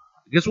all,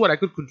 guess what, I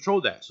could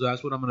control that, so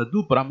that's what I'm going to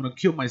do, but I'm going to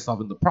kill myself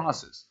in the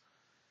process.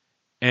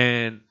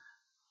 And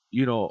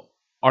you know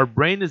our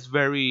brain is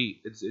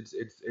very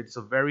it's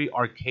a very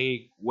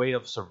archaic way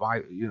of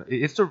survival.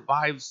 It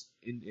survives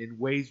in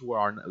ways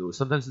where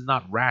sometimes it's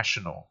not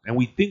rational, and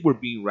we think we're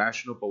being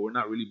rational, but we're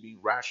not really being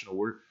rational.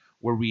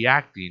 We're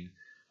reacting,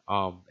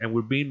 and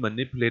we're being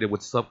manipulated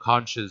with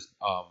subconscious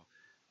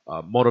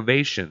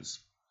motivations.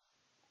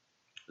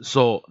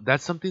 So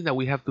that's something that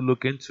we have to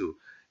look into,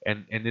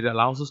 and it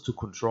allows us to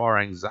control our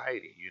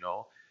anxiety,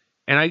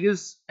 and I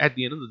guess at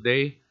the end of the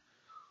day,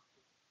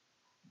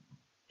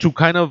 to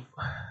kind of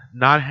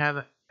not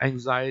have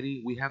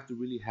anxiety, we have to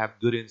really have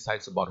good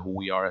insights about who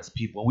we are as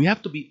people. We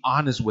have to be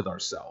honest with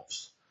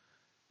ourselves.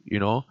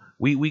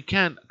 We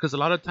can't, because a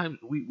lot of times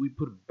we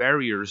put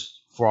barriers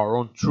for our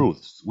own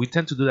truths. We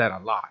tend to do that a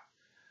lot.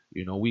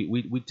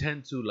 We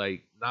tend to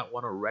like not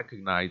want to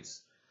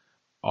recognize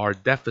our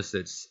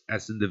deficits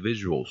as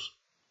individuals.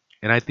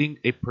 And I think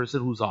a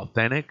person who's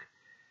authentic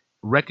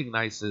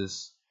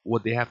recognizes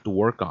what they have to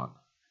work on,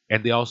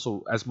 and they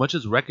also, as much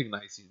as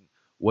recognizing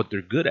what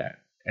they're good at,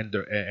 and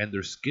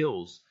their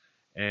skills,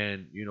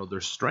 and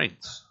their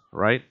strengths,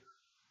 right?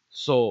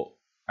 So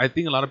I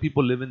think a lot of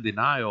people live in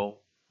denial,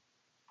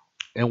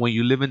 and when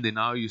you live in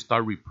denial, you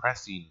start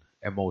repressing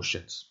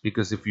emotions,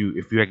 because if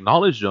you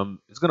acknowledge them,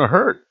 it's gonna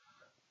hurt,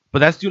 but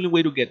that's the only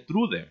way to get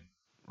through them,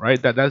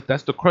 right?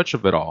 That's the crutch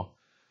of it all.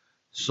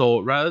 So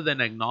rather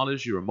than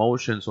acknowledge your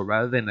emotions, or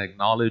rather than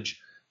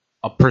acknowledge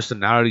a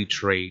personality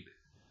trait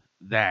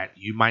that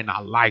you might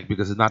not like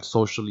because it's not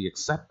socially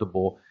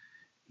acceptable,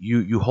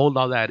 you hold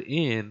all that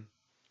in,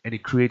 and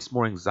it creates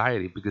more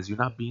anxiety because you're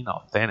not being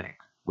authentic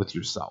with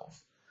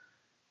yourself.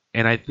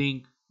 And I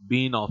think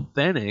being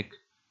authentic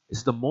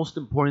is the most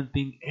important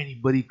thing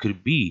anybody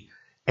could be.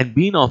 And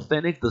being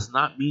authentic does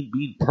not mean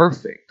being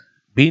perfect.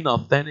 Being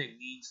authentic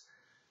means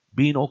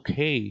being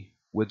okay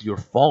with your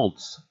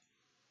faults,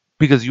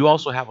 because you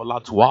also have a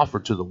lot to offer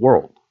to the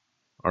world.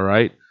 All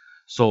right.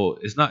 So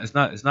it's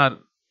not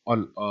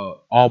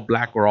all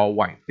black or all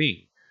white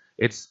thing.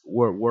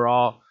 We're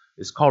all,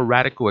 it's called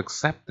radical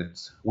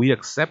acceptance. We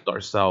accept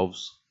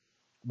ourselves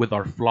with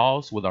our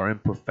flaws, with our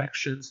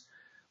imperfections,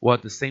 while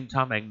at the same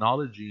time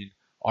acknowledging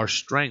our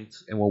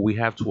strengths and what we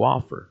have to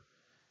offer.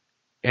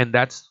 And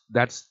that's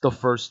the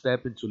first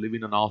step into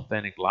living an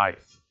authentic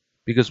life.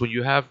 Because when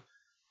you have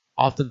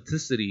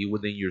authenticity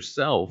within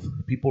yourself,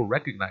 people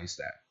recognize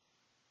that,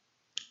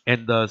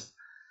 and thus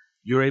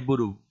you're able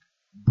to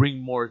bring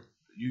more.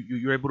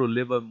 You're able to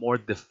live a more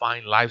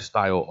defined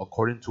lifestyle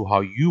according to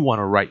how you want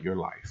to write your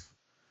life,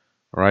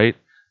 right?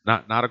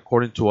 Not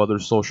according to other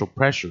social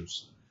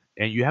pressures,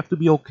 and you have to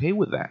be okay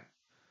with that.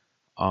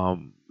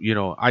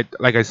 I,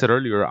 like I said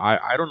earlier,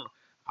 I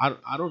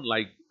don't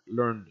like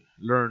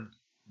learned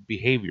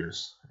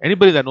behaviors.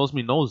 Anybody that knows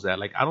me knows that.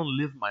 Like, I don't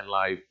live my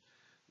life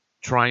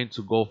trying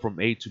to go from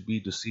A to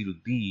B to C to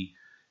D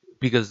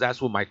because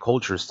that's what my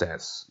culture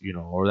says,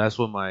 or that's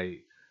what my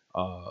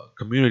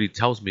community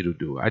tells me to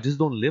do. I just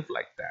don't live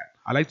like that.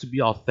 I like to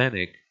be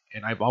authentic,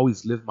 and I've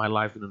always lived my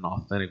life in an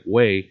authentic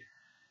way,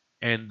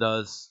 and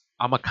thus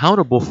I'm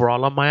accountable for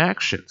all of my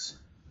actions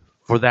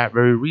for that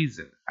very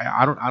reason.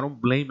 I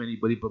don't blame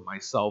anybody but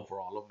myself for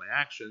all of my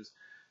actions,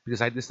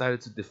 because I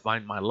decided to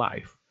define my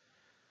life.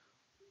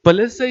 But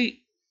let's say,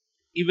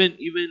 even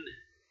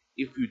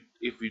if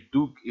you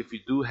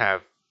do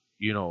have,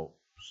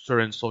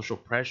 certain social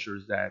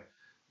pressures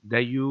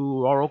that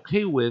you are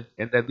okay with,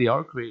 and that they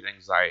are creating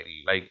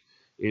anxiety, like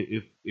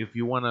if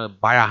you want to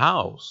buy a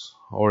house,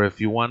 or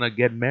if you want to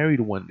get married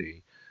one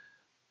day.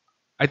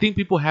 I think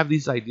people have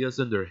these ideas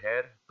in their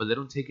head, but they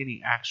don't take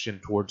any action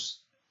towards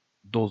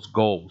those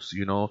goals.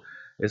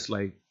 It's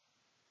like,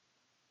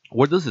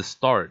 where does it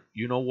start?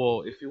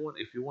 Well, if you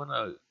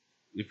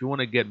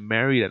want to get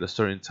married at a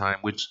certain time,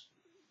 which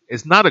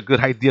is not a good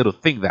idea to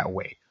think that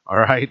way. All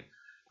right.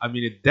 I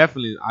mean, it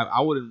definitely.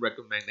 I wouldn't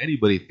recommend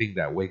anybody think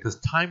that way, because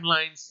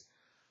timelines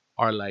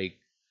are like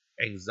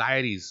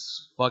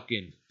anxiety's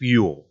fucking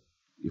fuel.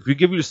 If you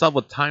give yourself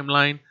a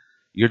timeline,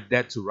 you're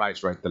dead to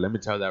rights right there. Let me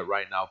tell you that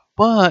right now.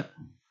 But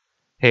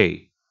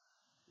hey,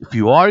 if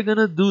you are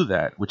gonna do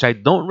that, which I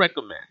don't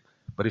recommend,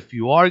 but if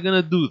you are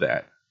gonna do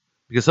that,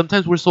 because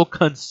sometimes we're so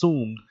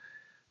consumed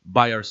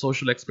by our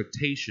social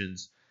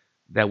expectations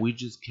that we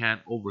just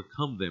can't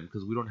overcome them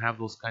because we don't have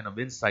those kind of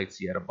insights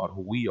yet about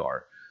who we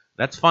are.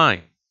 That's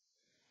fine.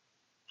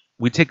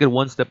 We take it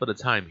one step at a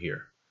time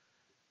here.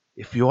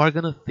 If you are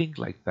gonna think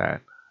like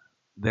that,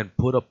 then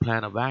put a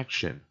plan of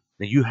action.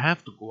 Then you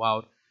have to go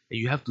out and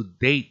you have to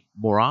date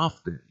more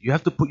often. You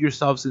have to put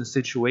yourselves in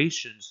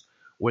situations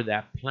where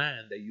that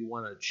plan that you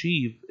want to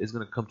achieve is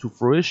going to come to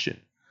fruition.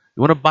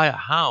 You want to buy a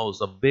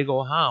house, a big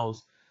old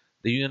house,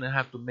 then you're going to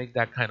have to make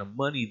that kind of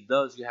money.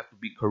 Thus, you have to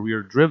be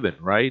career driven,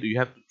 right? You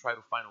have to try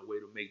to find a way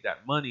to make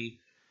that money.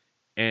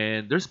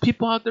 And there's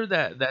people out there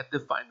that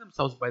define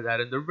themselves by that,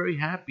 and they're very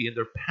happy and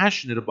they're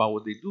passionate about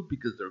what they do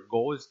because their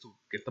goal is to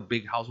get the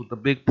big house with the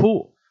big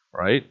pool,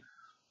 right?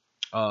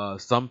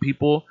 Some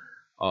people,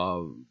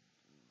 uh,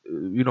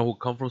 who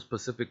come from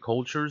specific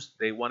cultures,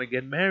 they want to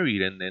get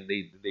married, and then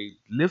they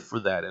live for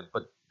that, and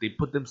but they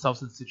put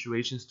themselves in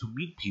situations to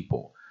meet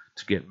people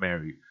to get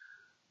married.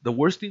 The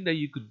worst thing that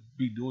you could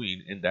be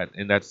doing in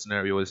that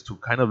scenario is to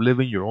kind of live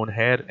in your own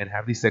head and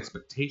have these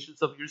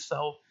expectations of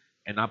yourself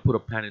and not put a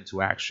plan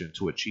into action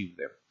to achieve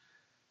them,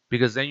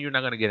 because then you're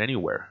not going to get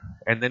anywhere,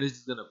 and then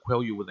it's going to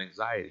quell you with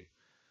anxiety.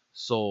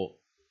 So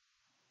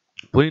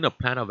putting a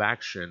plan of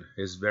action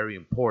is very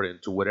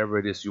important to whatever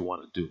it is you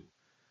want to do.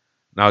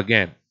 Now,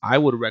 again, I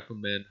would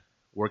recommend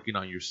working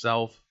on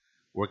yourself,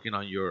 working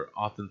on your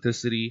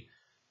authenticity,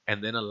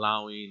 and then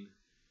allowing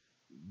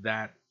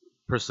that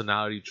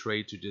personality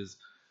trait to just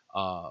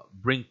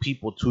bring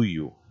people to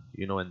you,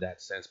 in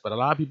that sense. But a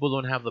lot of people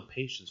don't have the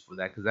patience for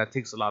that, because that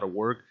takes a lot of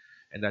work,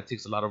 and that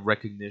takes a lot of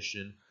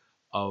recognition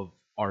of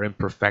our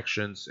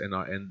imperfections, and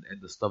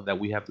the stuff that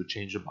we have to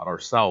change about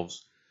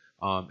ourselves.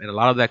 And a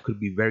lot of that could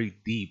be very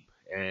deep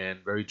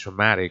and very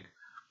traumatic,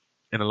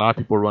 and a lot of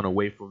people run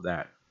away from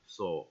that.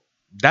 So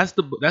that's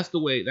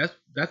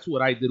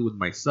what I did with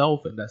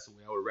myself, and that's the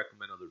way I would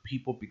recommend other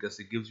people, because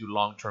it gives you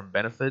long term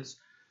benefits.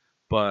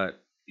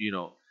 But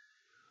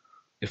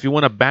if you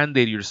want to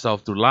band-aid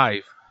yourself through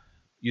life,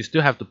 you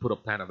still have to put a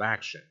plan of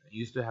action.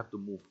 You still have to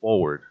move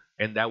forward,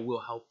 and that will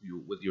help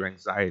you with your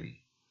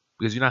anxiety,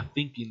 because you're not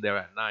thinking there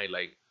at night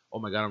like, "Oh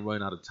my God, I'm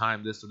running out of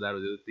time," this or that or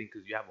the other thing,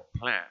 because you have a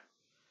plan,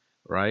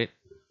 right?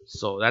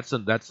 So that's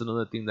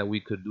another thing that we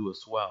could do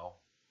as well.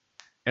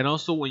 And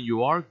also, when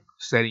you are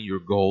setting your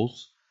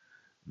goals,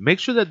 make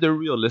sure that they're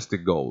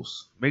realistic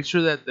goals. Make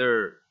sure that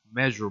they're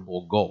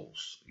measurable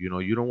goals.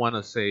 You don't want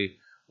to say,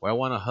 "Well, I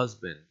want a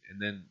husband,"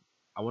 and then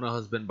 "I want a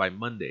husband by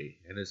Monday,"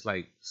 and it's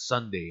like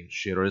Sunday and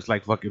shit, or it's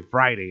like fucking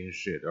Friday and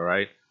shit. All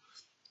right,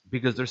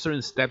 because there's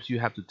certain steps you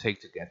have to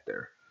take to get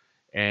there,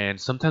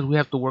 and sometimes we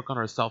have to work on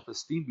our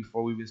self-esteem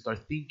before we even start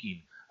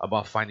thinking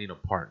about finding a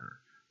partner.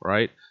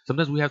 Right?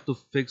 Sometimes we have to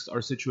fix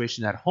our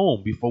situation at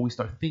home before we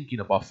start thinking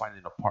about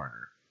finding a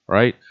partner.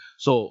 Right?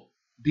 So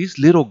these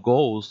little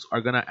goals are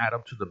going to add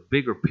up to the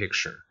bigger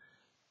picture.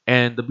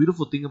 And the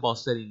beautiful thing about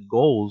setting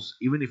goals,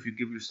 even if you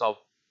give yourself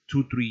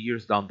 2, 3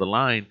 years down the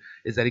line,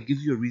 is that it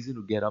gives you a reason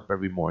to get up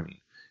every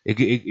morning. It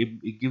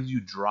gives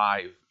you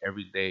drive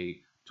every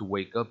day to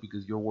wake up,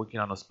 because you're working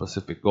on a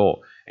specific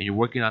goal, and you're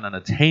working on an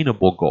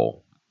attainable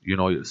goal.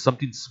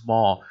 Something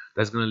small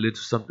that's going to lead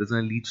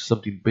to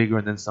something bigger,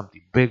 and then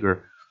something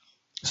bigger.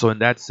 So in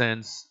that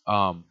sense,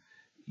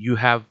 you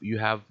have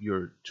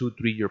your 2,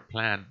 3 year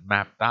plan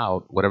mapped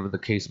out, whatever the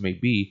case may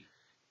be,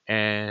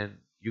 and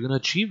you're gonna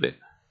achieve it,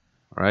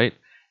 right?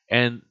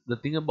 And the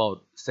thing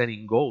about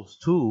setting goals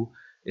too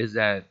is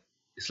that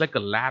it's like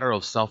a ladder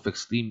of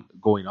self-esteem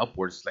going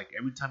upwards. Like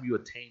every time you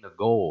attain a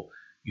goal,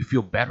 you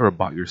feel better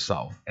about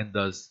yourself, and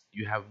thus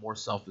you have more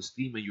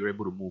self-esteem, and you're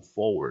able to move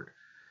forward.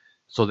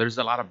 So there's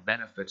a lot of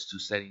benefits to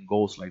setting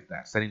goals like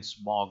that, setting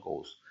small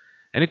goals.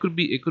 And it could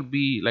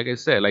be like I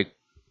said, like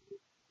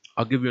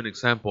I'll give you an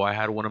example. I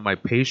had one of my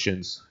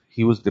patients.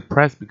 He was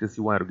depressed because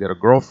he wanted to get a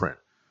girlfriend,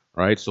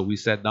 right? So we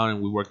sat down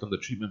and we worked on the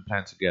treatment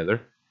plan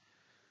together.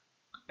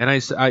 And I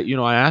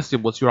asked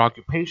him, "What's your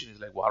occupation?"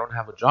 He's like, "Well, I don't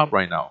have a job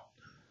right now."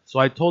 So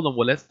I told him,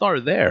 "Well, let's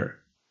start there,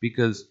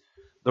 because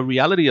the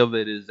reality of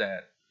it is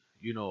that,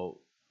 you know,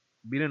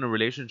 being in a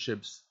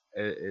relationships,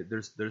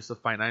 there's a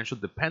financial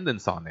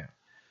dependence on it,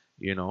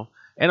 you know.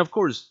 And of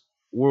course,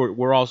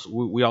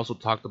 we also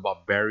talked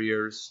about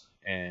barriers,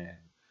 and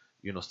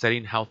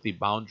setting healthy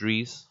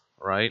boundaries,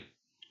 right?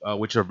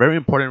 Which are very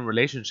important in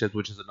relationships,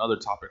 which is another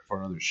topic for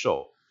another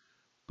show.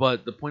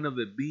 But the point of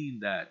it being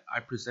that I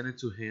presented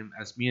to him,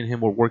 as me and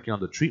him were working on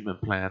the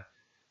treatment plan,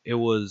 it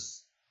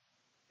was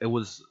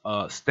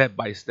a step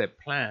by step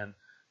plan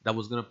that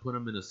was going to put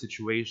him in a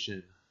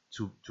situation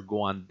to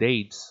go on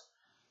dates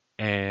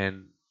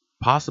and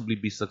possibly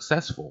be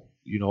successful.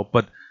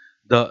 But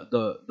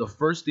the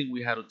first thing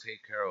we had to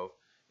take care of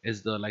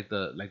is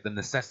the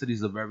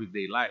necessities of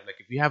everyday life.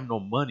 Like if you have no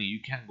money, you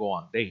can't go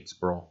on dates,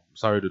 bro. I'm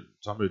sorry to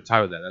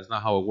tell you that. That's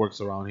not how it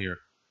works around here.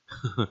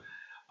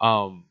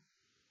 um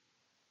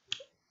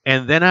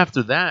and then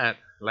after that,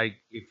 like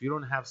if you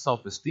don't have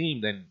self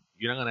esteem, then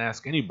you're not gonna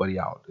ask anybody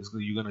out.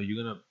 You're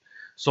gonna.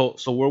 So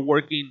we're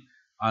working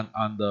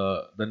on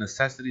the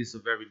necessities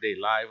of everyday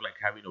life, like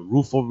having a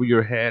roof over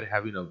your head,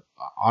 having a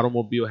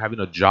automobile,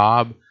 having a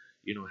job,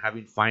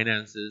 having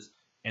finances,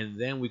 and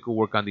then we could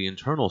work on the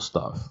internal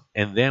stuff,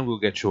 and then we'll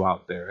get you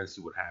out there and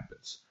see what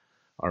happens.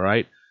 All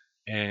right,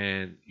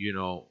 and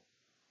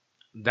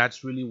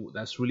that's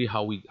really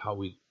how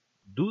we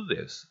do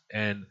this.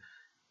 And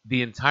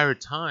the entire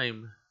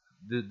time,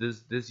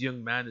 this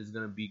young man is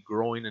going to be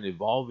growing and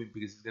evolving,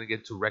 because he's going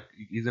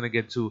to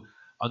get to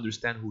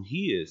understand who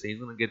he is, and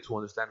he's going to get to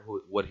understand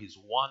what his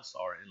wants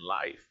are in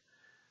life.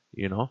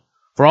 you know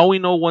for all we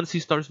know, once he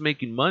starts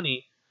making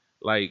money,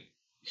 like,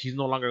 he's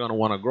no longer going to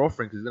want a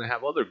girlfriend, because he's going to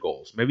have other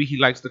goals. Maybe he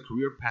likes the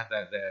career path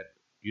that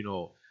you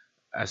know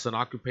as an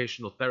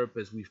occupational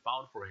therapist we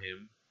found for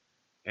him,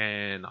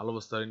 and all of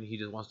a sudden he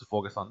just wants to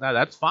focus on that.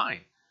 That's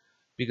fine,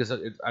 because at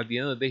the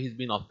end of the day, he's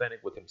being authentic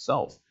with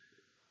himself.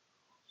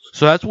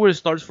 So that's where it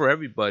starts for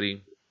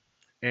everybody.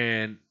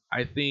 And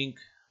I think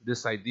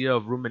this idea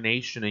of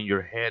rumination in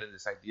your head, and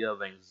this idea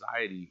of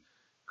anxiety,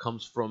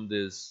 comes from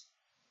this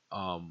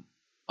um,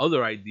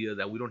 other idea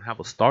that we don't have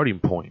a starting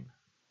point.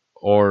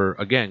 Or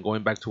again,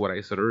 going back to what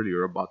I said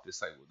earlier about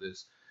this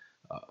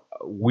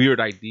weird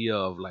idea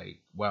of like,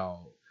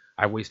 well,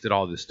 I wasted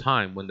all this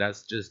time when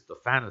that's just a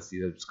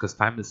fantasy. That's because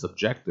time is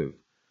subjective.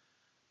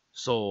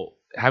 So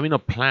having a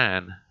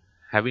plan,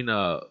 having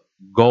a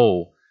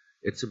goal,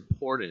 it's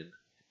important.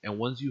 And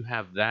once you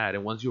have that,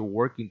 and once you're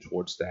working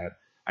towards that,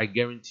 I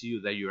guarantee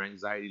you that your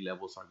anxiety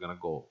levels are gonna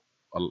go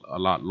a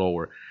lot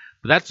lower.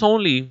 But that's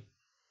only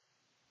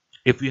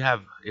if you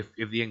have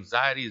if the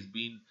anxiety is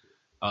being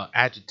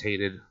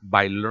agitated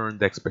by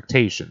learned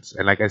expectations.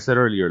 And like I said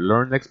earlier,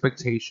 learned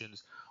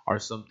expectations are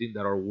something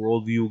that our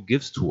worldview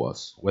gives to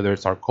us, whether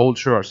it's our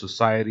culture, our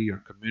society, our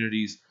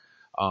communities,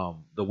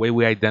 the way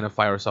we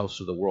identify ourselves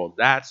to the world.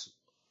 That's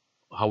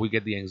how we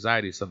get the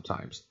anxiety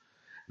sometimes.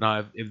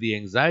 Now, if the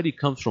anxiety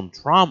comes from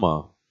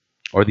trauma,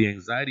 or the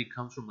anxiety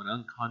comes from an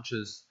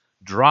unconscious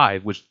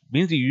drive, which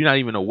means that you're not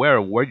even aware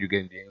of where you're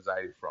getting the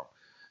anxiety from.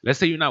 Let's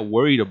say you're not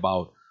worried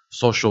about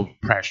social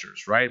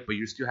pressures, right? But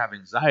you still have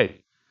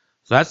anxiety.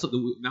 So that's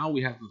now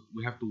we have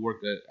to work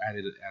at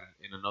it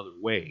in another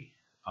way,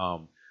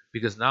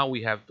 because now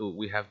we have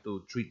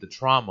to treat the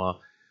trauma,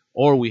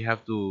 or we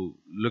have to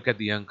look at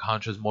the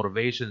unconscious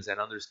motivations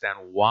and understand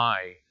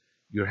why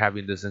you're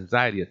having this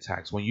anxiety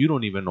attacks when you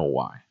don't even know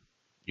why,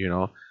 you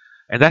know,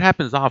 and that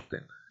happens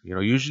often.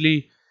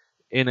 Usually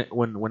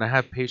when I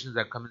have patients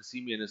that come and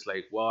see me and it's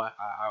like, well,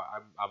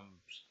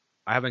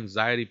 I have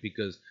anxiety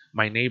because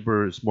my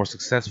neighbor is more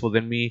successful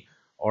than me,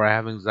 or I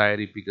have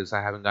anxiety because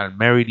I haven't gotten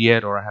married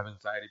yet, or I have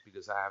anxiety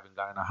because I haven't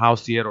gotten a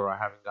house yet, or I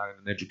haven't gotten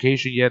an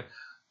education yet.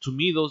 To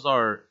me, those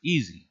are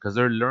easy because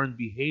they're learned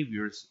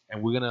behaviors,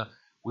 and we're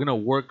gonna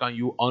work on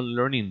you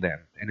unlearning them,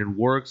 and it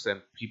works,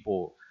 and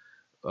people,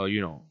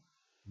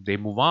 they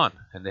move on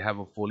and they have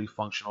a fully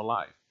functional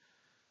life.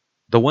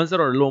 The ones that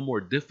are a little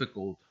more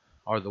difficult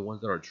are the ones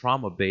that are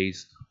trauma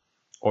based,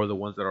 or the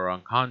ones that are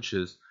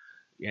unconscious.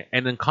 Yeah,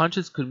 and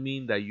unconscious could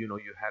mean that you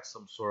had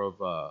some sort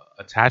of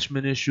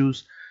attachment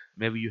issues.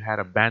 Maybe you had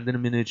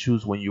abandonment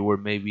issues when you were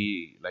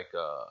maybe like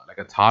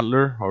a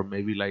toddler, or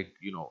maybe like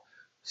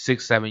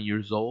 6 7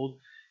 years old,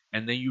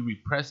 and then you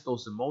repress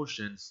those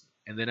emotions,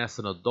 and then as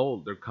an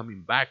adult they're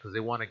coming back because they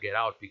want to get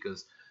out.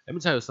 Because let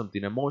me tell you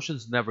something,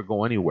 emotions never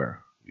go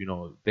anywhere.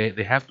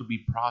 They have to be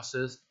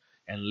processed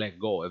and let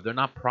go. If they're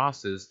not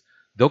processed,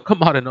 they'll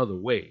come out in other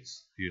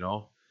ways. And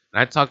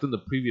I talked in the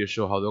previous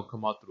show how they'll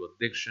come out through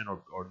addiction,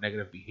 or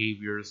negative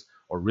behaviors,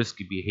 or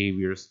risky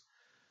behaviors.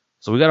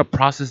 So we gotta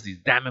process these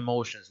damn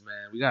emotions,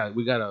 man.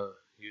 We gotta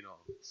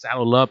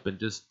saddle up and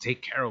just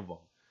take care of them.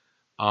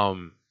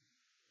 Um,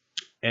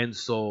 and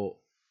so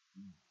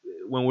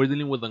when we're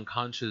dealing with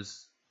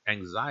unconscious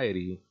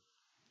anxiety,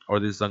 or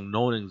this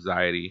unknown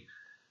anxiety,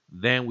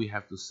 then we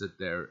have to sit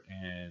there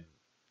and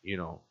you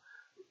know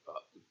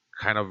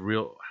kind of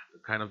real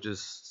kind of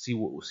just see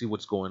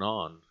what's going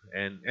on.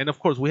 And of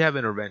course we have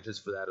interventions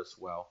for that as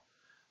well.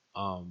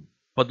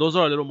 But those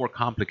are a little more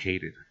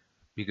complicated,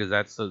 because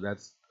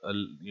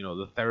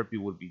the therapy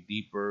would be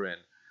deeper, and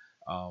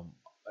um,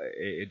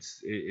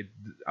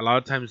 a lot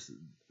of times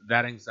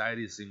that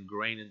anxiety is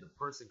ingrained in the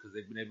person because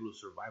they've been able to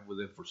survive with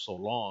it for so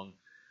long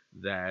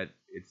that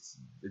it's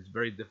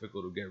very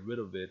difficult to get rid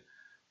of it.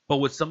 But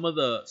with some of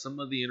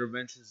the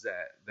interventions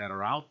that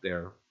are out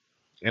there,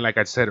 and like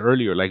I said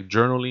earlier, like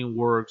journaling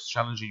works,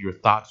 challenging your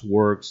thoughts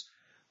works.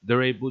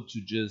 They're able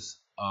to just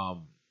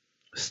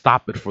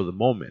stop it for the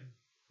moment.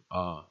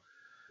 Uh,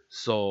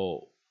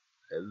 so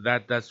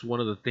that's one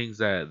of the things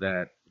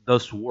that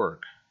does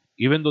work,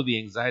 even though the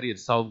anxiety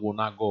itself will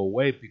not go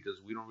away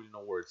because we don't really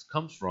know where it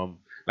comes from.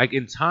 Like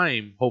in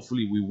time,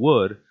 hopefully we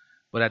would,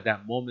 but at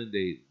that moment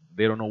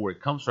they don't know where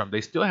it comes from.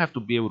 They still have to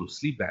be able to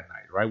sleep at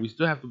night, right? We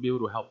still have to be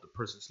able to help the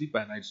person sleep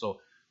at night. So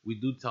we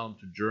do tell them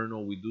to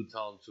journal. We do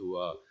tell them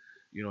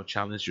to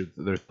challenge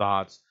their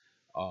thoughts,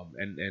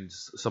 and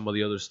some of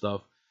the other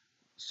stuff.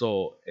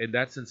 So in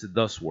that sense, it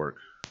does work.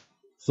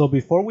 So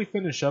before we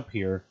finish up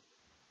here,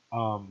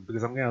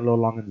 because I'm getting a little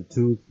long in the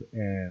tooth,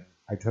 and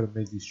I try to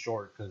make these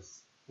short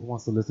because who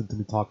wants to listen to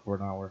me talk for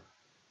an hour?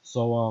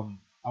 So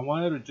I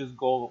wanted to just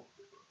go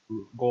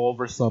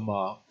over some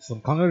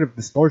cognitive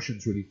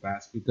distortions really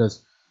fast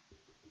because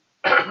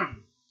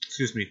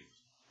excuse me,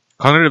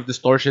 cognitive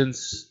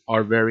distortions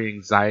are very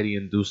anxiety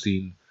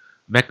inducing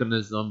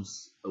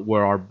mechanisms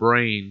where our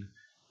brain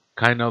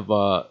kind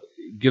of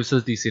gives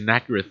us these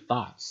inaccurate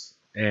thoughts,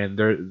 and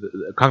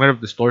the cognitive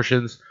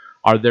distortions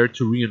are there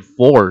to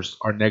reinforce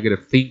our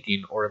negative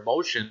thinking or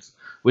emotions,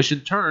 which in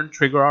turn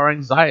trigger our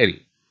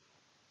anxiety.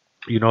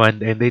 And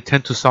they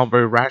tend to sound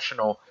very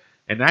rational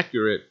and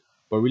accurate,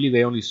 but really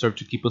they only serve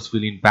to keep us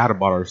feeling bad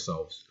about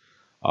ourselves.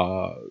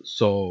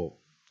 So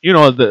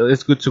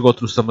it's good to go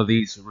through some of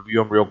these, review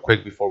them real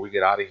quick before we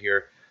get out of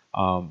here.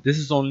 This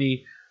is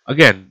only,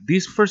 again,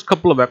 these first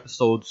couple of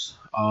episodes,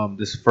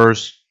 this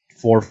first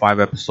 4 or 5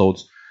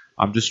 episodes,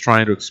 I'm just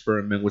trying to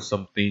experiment with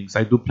some things.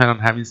 I do plan on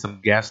having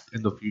some guests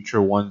in the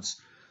future once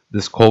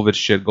this COVID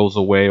shit goes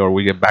away, or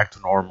we get back to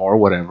normal or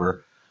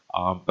whatever.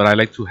 But I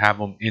like to have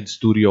them in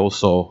studio,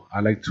 so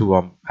I like to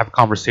have a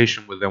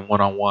conversation with them one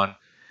on one,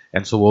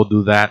 and so we'll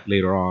do that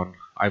later on.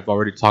 I've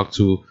already talked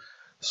to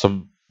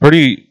some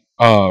pretty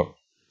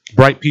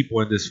bright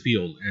people in this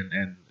field,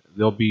 and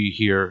they'll be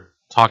here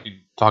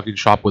talking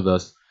shop with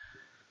us.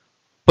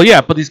 But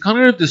yeah, but these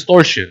cognitive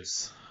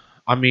distortions,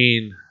 I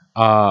mean,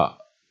 I'll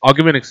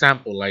give you an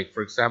example. Like,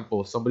 for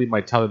example, somebody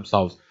might tell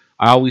themselves,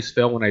 I always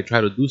fail when I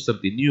try to do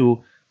something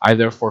new. I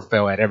therefore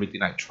fail at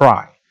everything I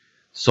try.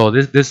 So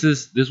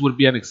this would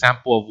be an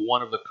example of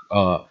one of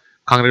the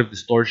cognitive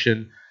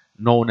distortion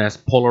known as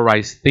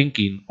polarized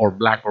thinking or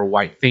black or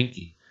white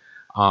thinking.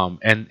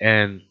 And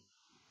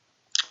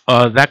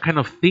that kind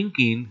of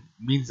thinking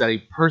means that a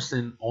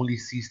person only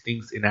sees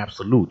things in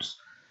absolutes.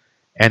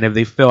 And if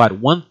they fail at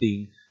one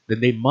thing, then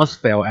they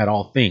must fail at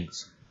all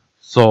things.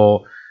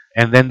 So,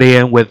 and then they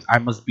end with, I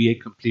must be a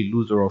complete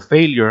loser or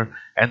failure,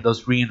 and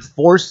thus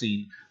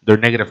reinforcing their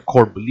negative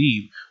core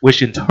belief,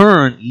 which in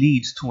turn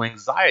leads to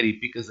anxiety.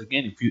 Because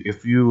again,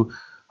 if you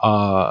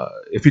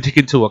take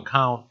into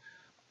account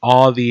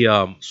all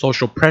the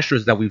social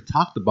pressures that we've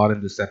talked about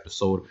in this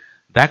episode,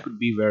 that could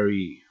be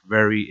very,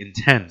 very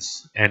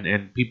intense,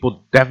 and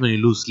people definitely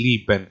lose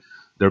sleep, and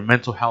their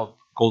mental health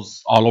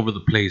goes all over the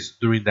place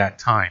during that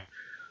time.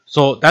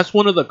 So that's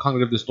one of the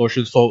cognitive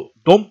distortions. So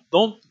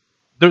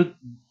there,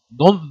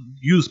 don't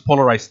use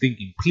polarized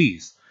thinking,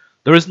 please.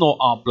 There is no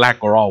all black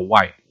or all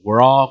white.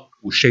 We're all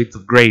shades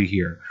of gray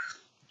here.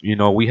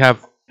 We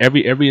have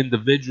every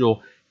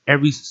individual,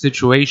 every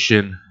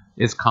situation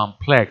is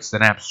complex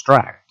and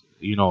abstract.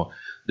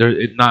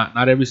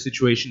 Not every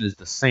situation is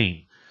the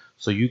same.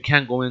 So you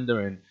can't go in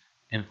there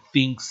and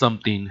think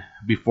something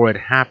before it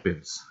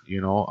happens.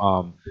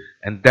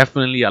 And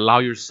definitely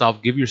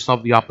give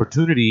yourself the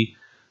opportunity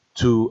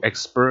to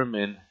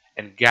experiment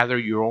and gather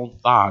your own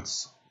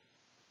thoughts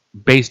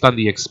based on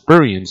the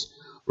experience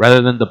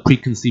rather than the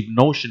preconceived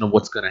notion of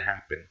what's going to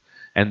happen.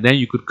 And then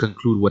you could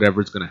conclude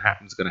whatever is going to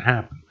happen is going to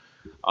happen.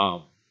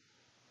 Um,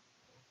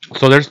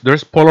 so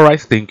there's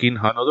polarized thinking.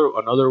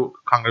 Another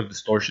cognitive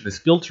distortion is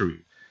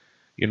filtering.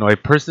 A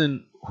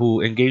person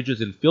who engages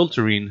in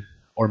filtering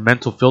or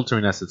mental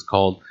filtering, as it's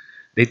called,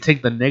 they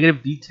take the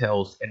negative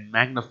details and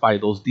magnify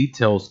those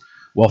details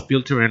while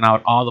filtering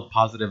out all the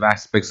positive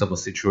aspects of a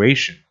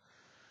situation.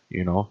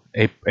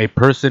 A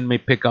person may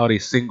pick out a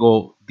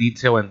single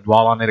detail and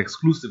dwell on it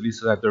exclusively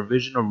so that their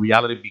vision of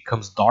reality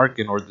becomes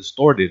darkened or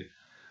distorted.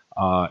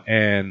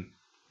 And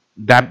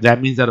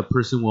that means that a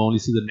person will only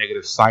see the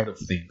negative side of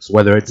things,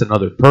 whether it's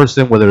another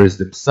person, whether it's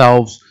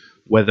themselves,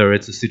 whether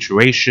it's a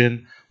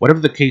situation, whatever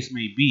the case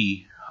may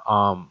be.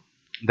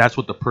 That's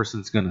what the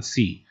person's gonna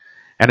see.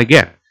 And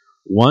again,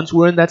 once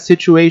we're in that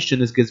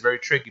situation, it gets very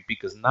tricky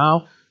because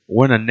now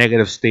we're in a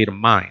negative state of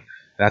mind.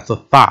 That's a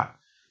thought.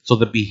 So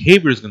the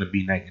behavior is going to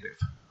be negative,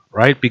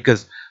 right?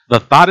 Because the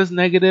thought is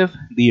negative,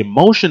 the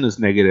emotion is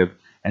negative,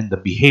 and the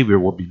behavior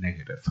will be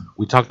negative.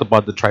 We talked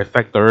about the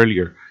trifecta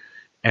earlier,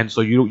 and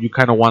so you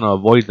kind of want to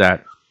avoid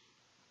that.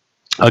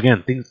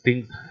 Again,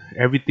 things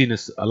everything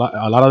is a lot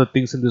of the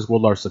things in this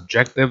world are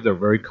subjective. They're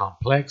very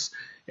complex,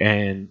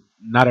 and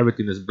not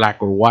everything is black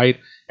or white,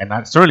 and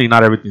certainly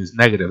not everything is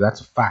negative.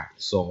 That's a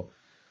fact. So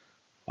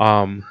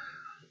um,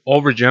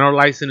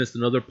 overgeneralizing is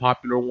another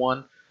popular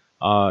one.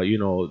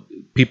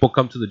 People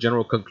come to the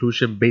general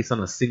conclusion based on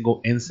a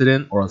single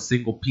incident or a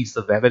single piece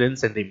of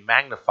evidence, and they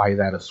magnify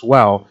that as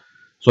well.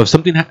 So if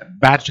something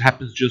bad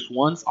happens just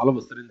once, all of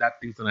a sudden that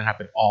thing's going to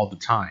happen all the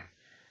time,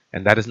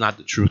 and that is not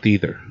the truth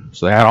either.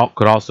 So that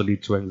could also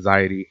lead to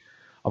anxiety.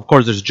 Of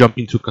course, there's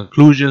jumping to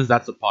conclusions.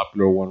 That's a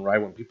popular one,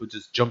 right? When people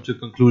just jump to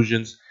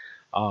conclusions.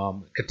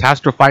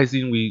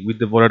 Catastrophizing, we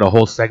devoted a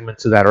whole segment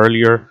to that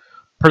earlier.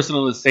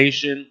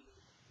 Personalization,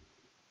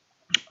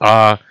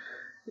 uh,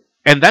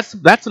 and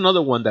that's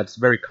another one that's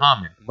very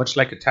common, much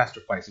like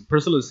catastrophizing.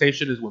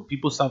 Personalization is when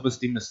people's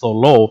self-esteem is so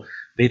low,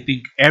 they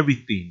think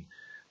everything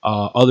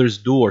others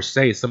do or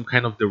say is some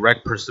kind of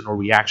direct personal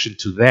reaction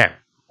to them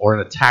or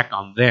an attack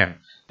on them.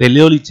 They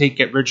literally take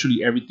it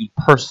virtually everything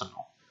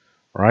personal,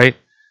 right?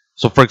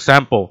 So, for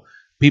example,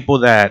 people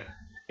that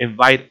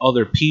invite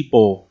other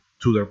people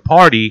to their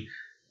party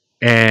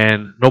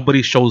and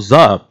nobody shows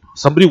up,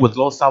 somebody with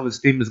low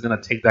self-esteem is going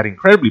to take that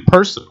incredibly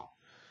personal.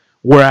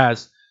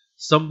 Whereas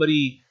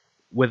somebody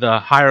with a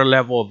higher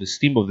level of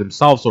esteem of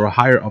themselves or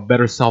a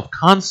better self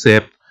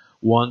concept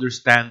will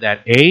understand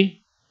that it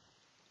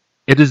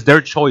is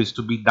their choice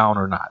to be down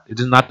or not. It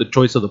is not the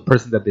choice of the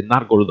person that did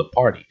not go to the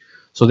party.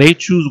 So they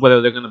choose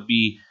whether they're going to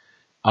be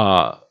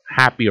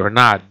happy or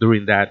not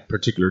during that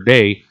particular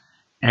day.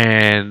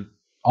 And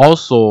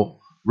also,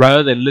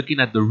 rather than looking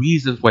at the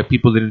reasons why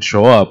people didn't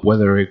show up,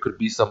 whether it could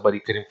be somebody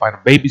couldn't find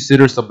a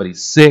babysitter,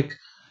 somebody's sick,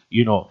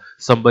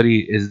 somebody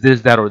is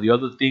this, that, or the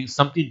other thing,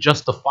 something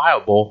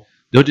justifiable,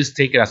 they'll just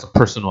take it as a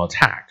personal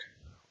attack,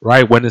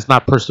 right? When it's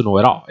not personal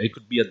at all. It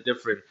could be a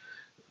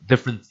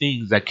different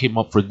things that came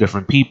up for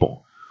different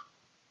people.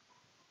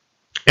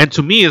 And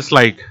to me, it's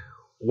like,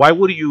 why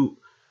would you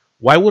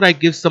why would I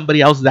give somebody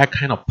else that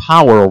kind of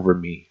power over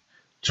me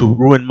to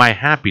ruin my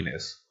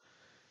happiness?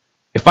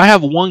 If I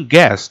have one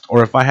guest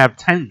or if I have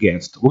 10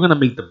 guests, we're going to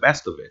make the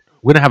best of it.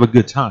 We're going to have a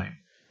good time.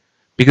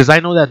 Because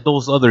I know that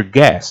those other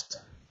guests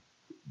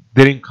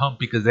didn't come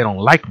because they don't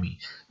like me.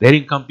 They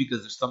didn't come because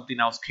there's something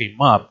else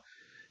came up.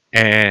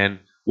 and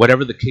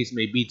whatever the case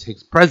may be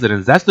takes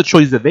precedence. That's the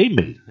choice that they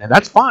made, and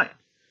that's fine.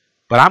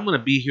 But I'm going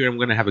to be here. I'm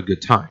going to have a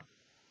good time.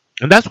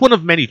 And that's one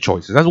of many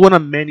choices. That's one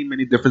of many,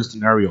 many different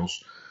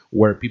scenarios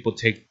where people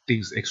take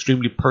things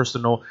extremely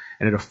personal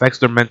and it affects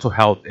their mental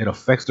health, it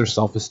affects their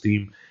self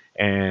esteem,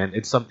 and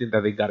it's something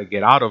that they got to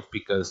get out of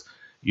because,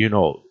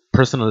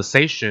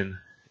 personalization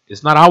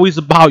is not always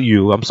about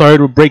you. I'm sorry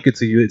to break it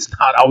to you. It's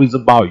not always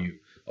about you.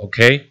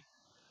 Okay.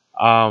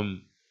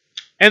 Um,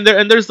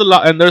 there's a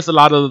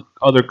lot of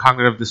other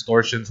cognitive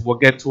distortions. We'll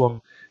get to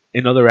them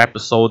in other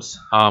episodes.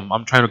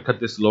 I'm trying to cut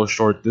this a little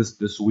short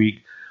this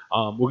week.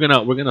 We're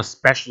gonna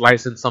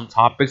specialize in some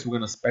topics. We're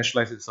gonna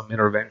specialize in some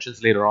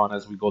interventions later on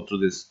as we go through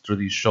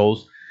these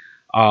shows.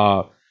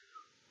 Uh,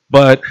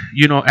 but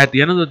at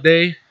the end of the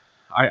day,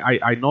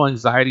 I know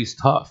anxiety is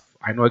tough.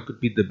 I know it could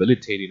be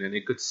debilitating and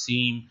it could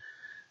seem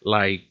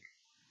like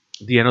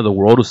the end of the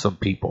world to some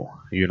people.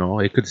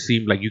 It could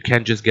seem like you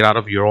can't just get out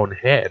of your own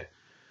head.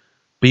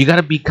 But you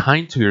gotta be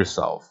kind to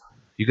yourself.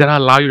 You gotta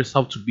allow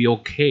yourself to be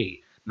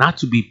okay, not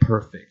to be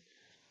perfect.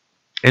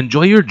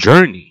 Enjoy your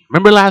journey.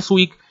 Remember last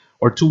week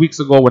or 2 weeks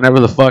ago, whenever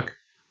the fuck,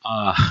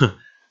 uh,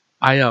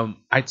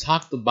 I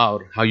talked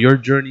about how your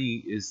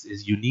journey is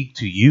unique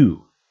to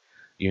you.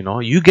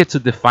 You get to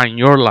define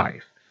your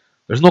life.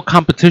 There's no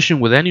competition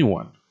with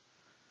anyone.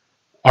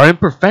 Our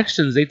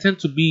imperfections, they tend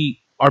to be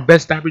our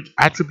best average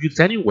attributes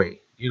anyway.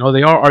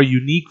 They are our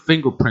unique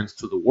fingerprints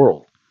to the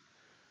world.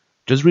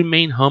 Just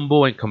remain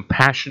humble and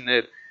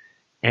compassionate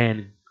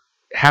and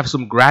have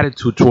some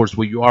gratitude towards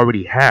what you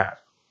already have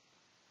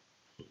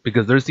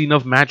because there's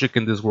enough magic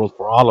in this world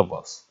for all of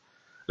us.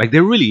 Like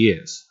there really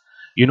is.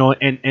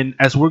 And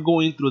as we're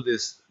going through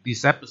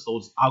these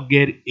episodes, I'll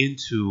get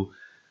into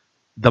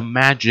the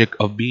magic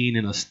of being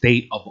in a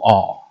state of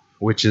awe,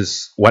 which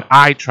is what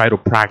I try to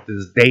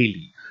practice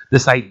daily.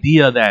 This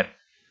idea that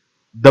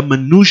the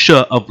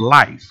minutia of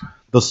life,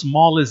 the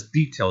smallest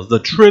details, the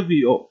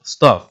trivial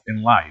stuff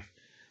in life,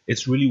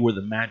 it's really where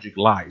the magic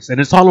lies. And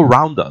it's all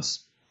around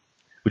us.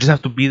 We just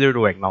have to be there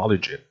to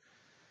acknowledge it.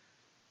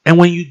 And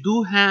when you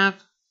do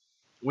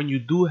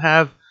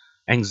have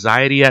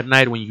anxiety at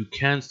night, when you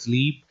can't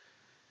sleep,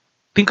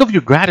 think of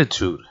your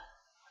gratitude.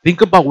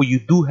 Think about what you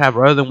do have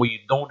rather than what you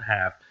don't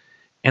have,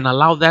 and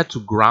allow that to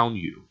ground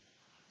you.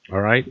 All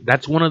right,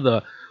 that's one of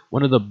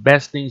the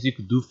best things you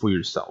could do for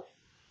yourself.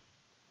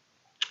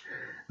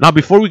 Now,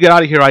 before we get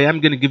out of here, I am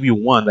going to give you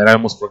one that I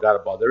almost forgot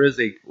about. There is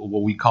a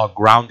what we call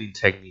grounding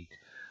technique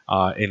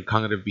in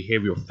cognitive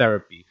behavioral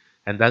therapy,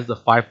 and that's the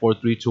 5 4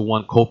 3 2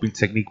 1 coping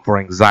technique for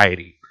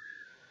anxiety.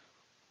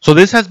 So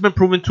this has been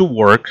proven to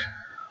work.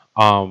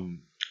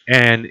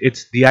 And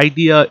it's the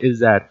idea is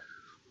that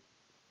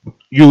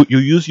you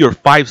use your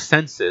five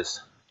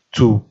senses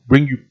to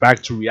bring you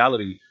back to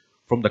reality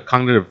from the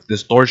cognitive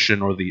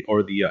distortion or the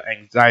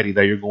anxiety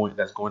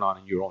that's going on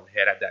in your own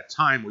head at that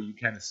time where you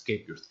can't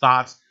escape your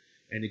thoughts,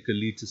 and it could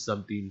lead to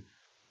something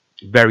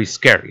very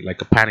scary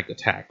like a panic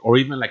attack or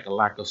even like a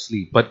lack of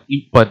sleep. But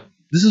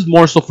this is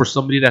more so for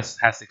somebody that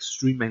has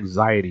extreme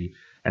anxiety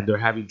and they're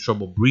having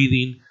trouble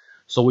breathing.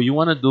 So what you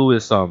want to do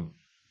is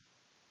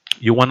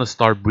you want to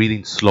start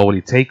breathing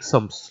slowly. Take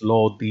some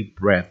slow, deep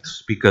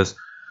breaths because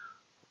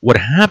what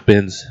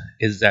happens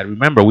is that,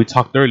 remember, we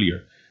talked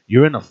earlier,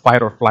 you're in a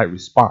fight or flight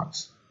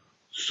response.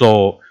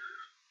 So,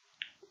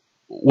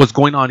 what's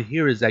going on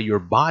here is that your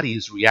body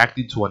is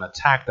reacting to an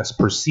attack that's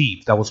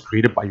perceived, that was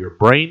created by your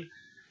brain.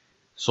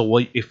 So,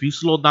 if you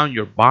slow down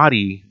your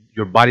body's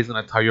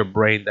going to tell your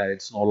brain that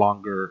it's no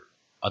longer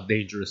a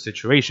dangerous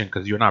situation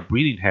because you're not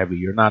breathing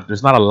heavy.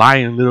 There's not a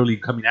lion literally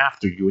coming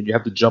after you and you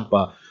have to jump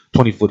a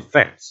 20-foot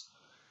fence.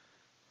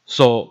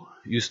 So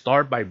you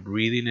start by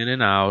breathing in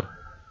and out.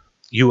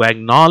 You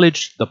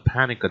acknowledge the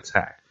panic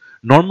attack.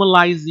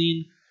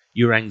 Normalizing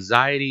your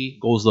anxiety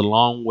goes a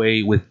long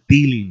way with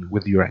dealing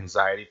with your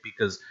anxiety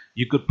because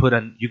you could put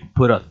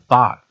a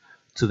thought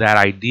to that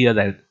idea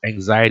that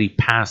anxiety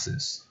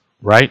passes,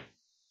 right?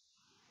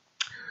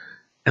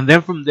 And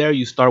then from there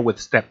you start with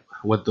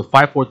the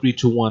 5 4 3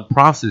 2 1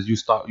 process. You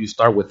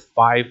start with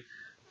five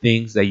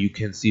things that you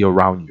can see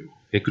around you.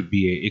 It could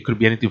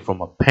be anything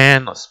from a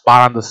pen, a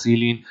spot on the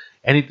ceiling,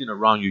 anything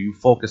around you. You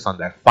focus on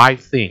that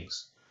five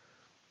things.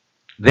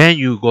 Then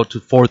you go to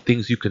four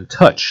things you can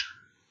touch.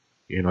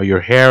 Your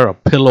hair, a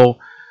pillow,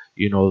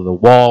 the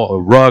wall, a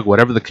rug,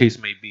 whatever the case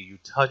may be. You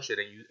touch it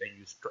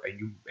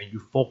and you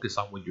focus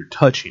on what you're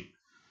touching.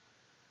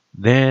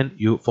 Then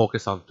you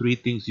focus on three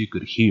things you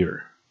could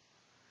hear.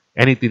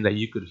 Anything that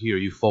you could hear,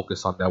 you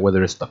focus on that,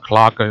 whether it's the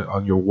clock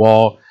on your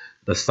wall,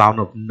 the sound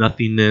of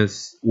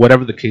nothingness,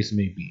 whatever the case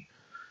may be.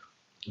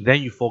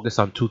 Then you focus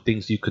on two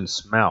things you can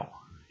smell.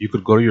 You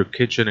could go to your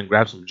kitchen and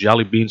grab some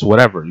jelly beans,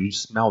 whatever. You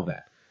smell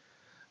that.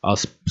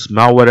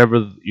 Smell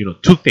whatever,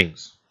 two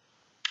things.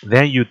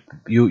 Then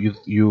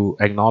you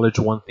acknowledge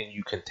one thing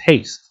you can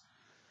taste,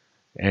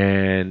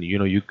 and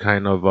you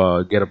kind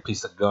of get a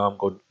piece of gum,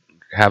 go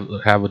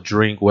have a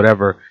drink,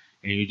 whatever,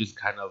 and you just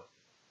kind of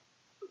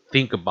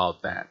think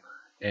about that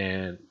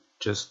and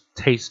just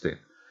taste it.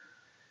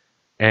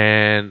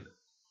 And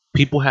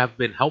people have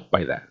been helped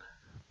by that.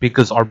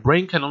 because our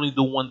brain can only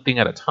do one thing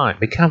at a time.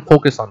 It can't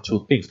focus on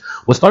two things.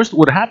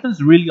 What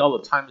happens really all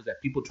the time is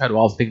that people try to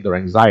outthink their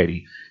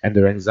anxiety, and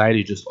their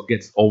anxiety just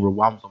gets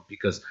overwhelmed them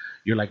because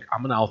you're like,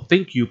 I'm gonna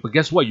outthink you, but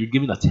guess what? You're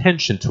giving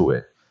attention to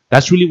it.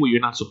 That's really what you're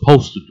not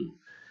supposed to do.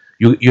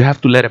 You have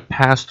to let it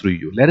pass through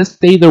you. Let it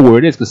stay there where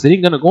it is, because it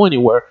ain't gonna go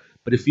anywhere.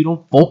 But if you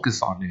don't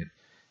focus on it,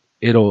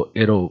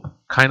 it'll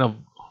kind of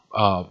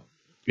uh,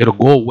 it'll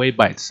go away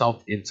by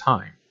itself in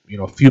time.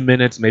 A few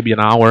minutes, maybe an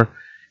hour,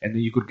 and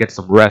then you could get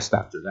some rest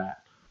after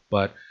that.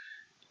 But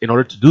in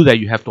order to do that,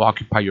 you have to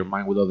occupy your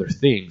mind with other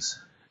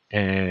things,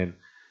 and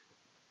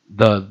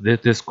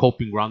this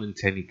coping grounding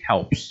technique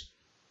helps.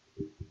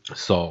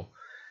 So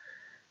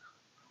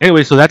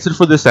anyway, so that's it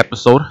for this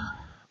episode.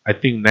 I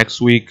think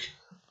next week,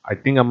 I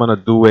think I'm gonna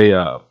do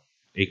a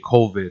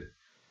COVID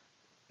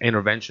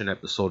intervention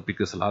episode,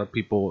 because a lot of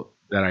people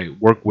that I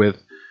work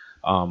with,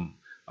 um,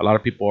 a lot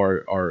of people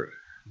are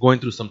going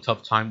through some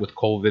tough time with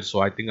COVID. So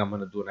I think I'm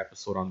going to do an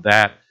episode on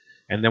that.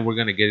 And then we're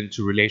going to get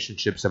into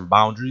relationships and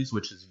boundaries,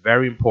 which is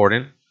very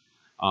important.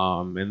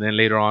 And then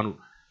later on,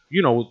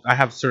 I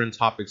have certain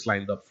topics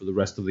lined up for the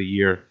rest of the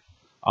year.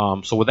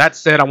 So with that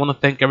said, I want to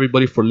thank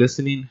everybody for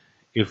listening.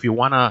 If you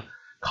want to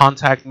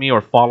contact me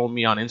or follow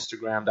me on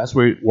Instagram, that's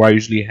where I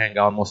usually hang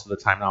out most of the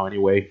time now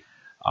anyway.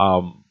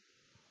 Um,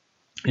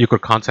 you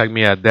could contact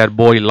me at That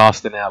Boy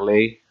Lost in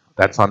LA.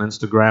 That's on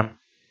Instagram,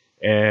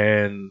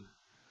 and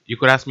you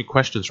could ask me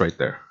questions right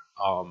there.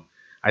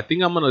 I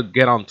think I'm gonna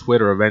get on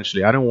Twitter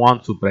eventually. I don't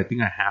want to, but I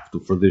think I have to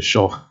for this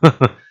show.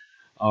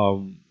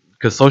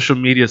 Because social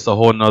media is a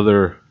whole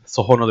nother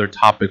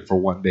topic for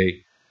one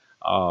day.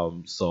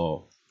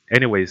 So,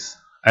 anyways,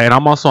 and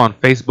I'm also on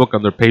Facebook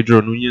under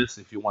Pedro Nunez.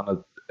 If you want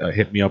to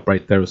hit me up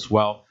right there as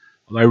well.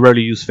 I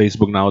rarely use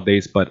Facebook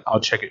nowadays, but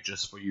I'll check it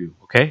just for you.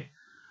 Okay.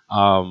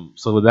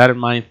 So with that in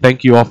mind,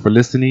 thank you all for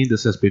listening.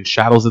 This has been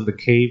Shadows in the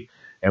Cave,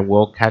 and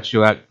we'll catch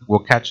you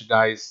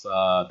guys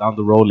down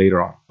the road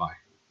later on. Bye.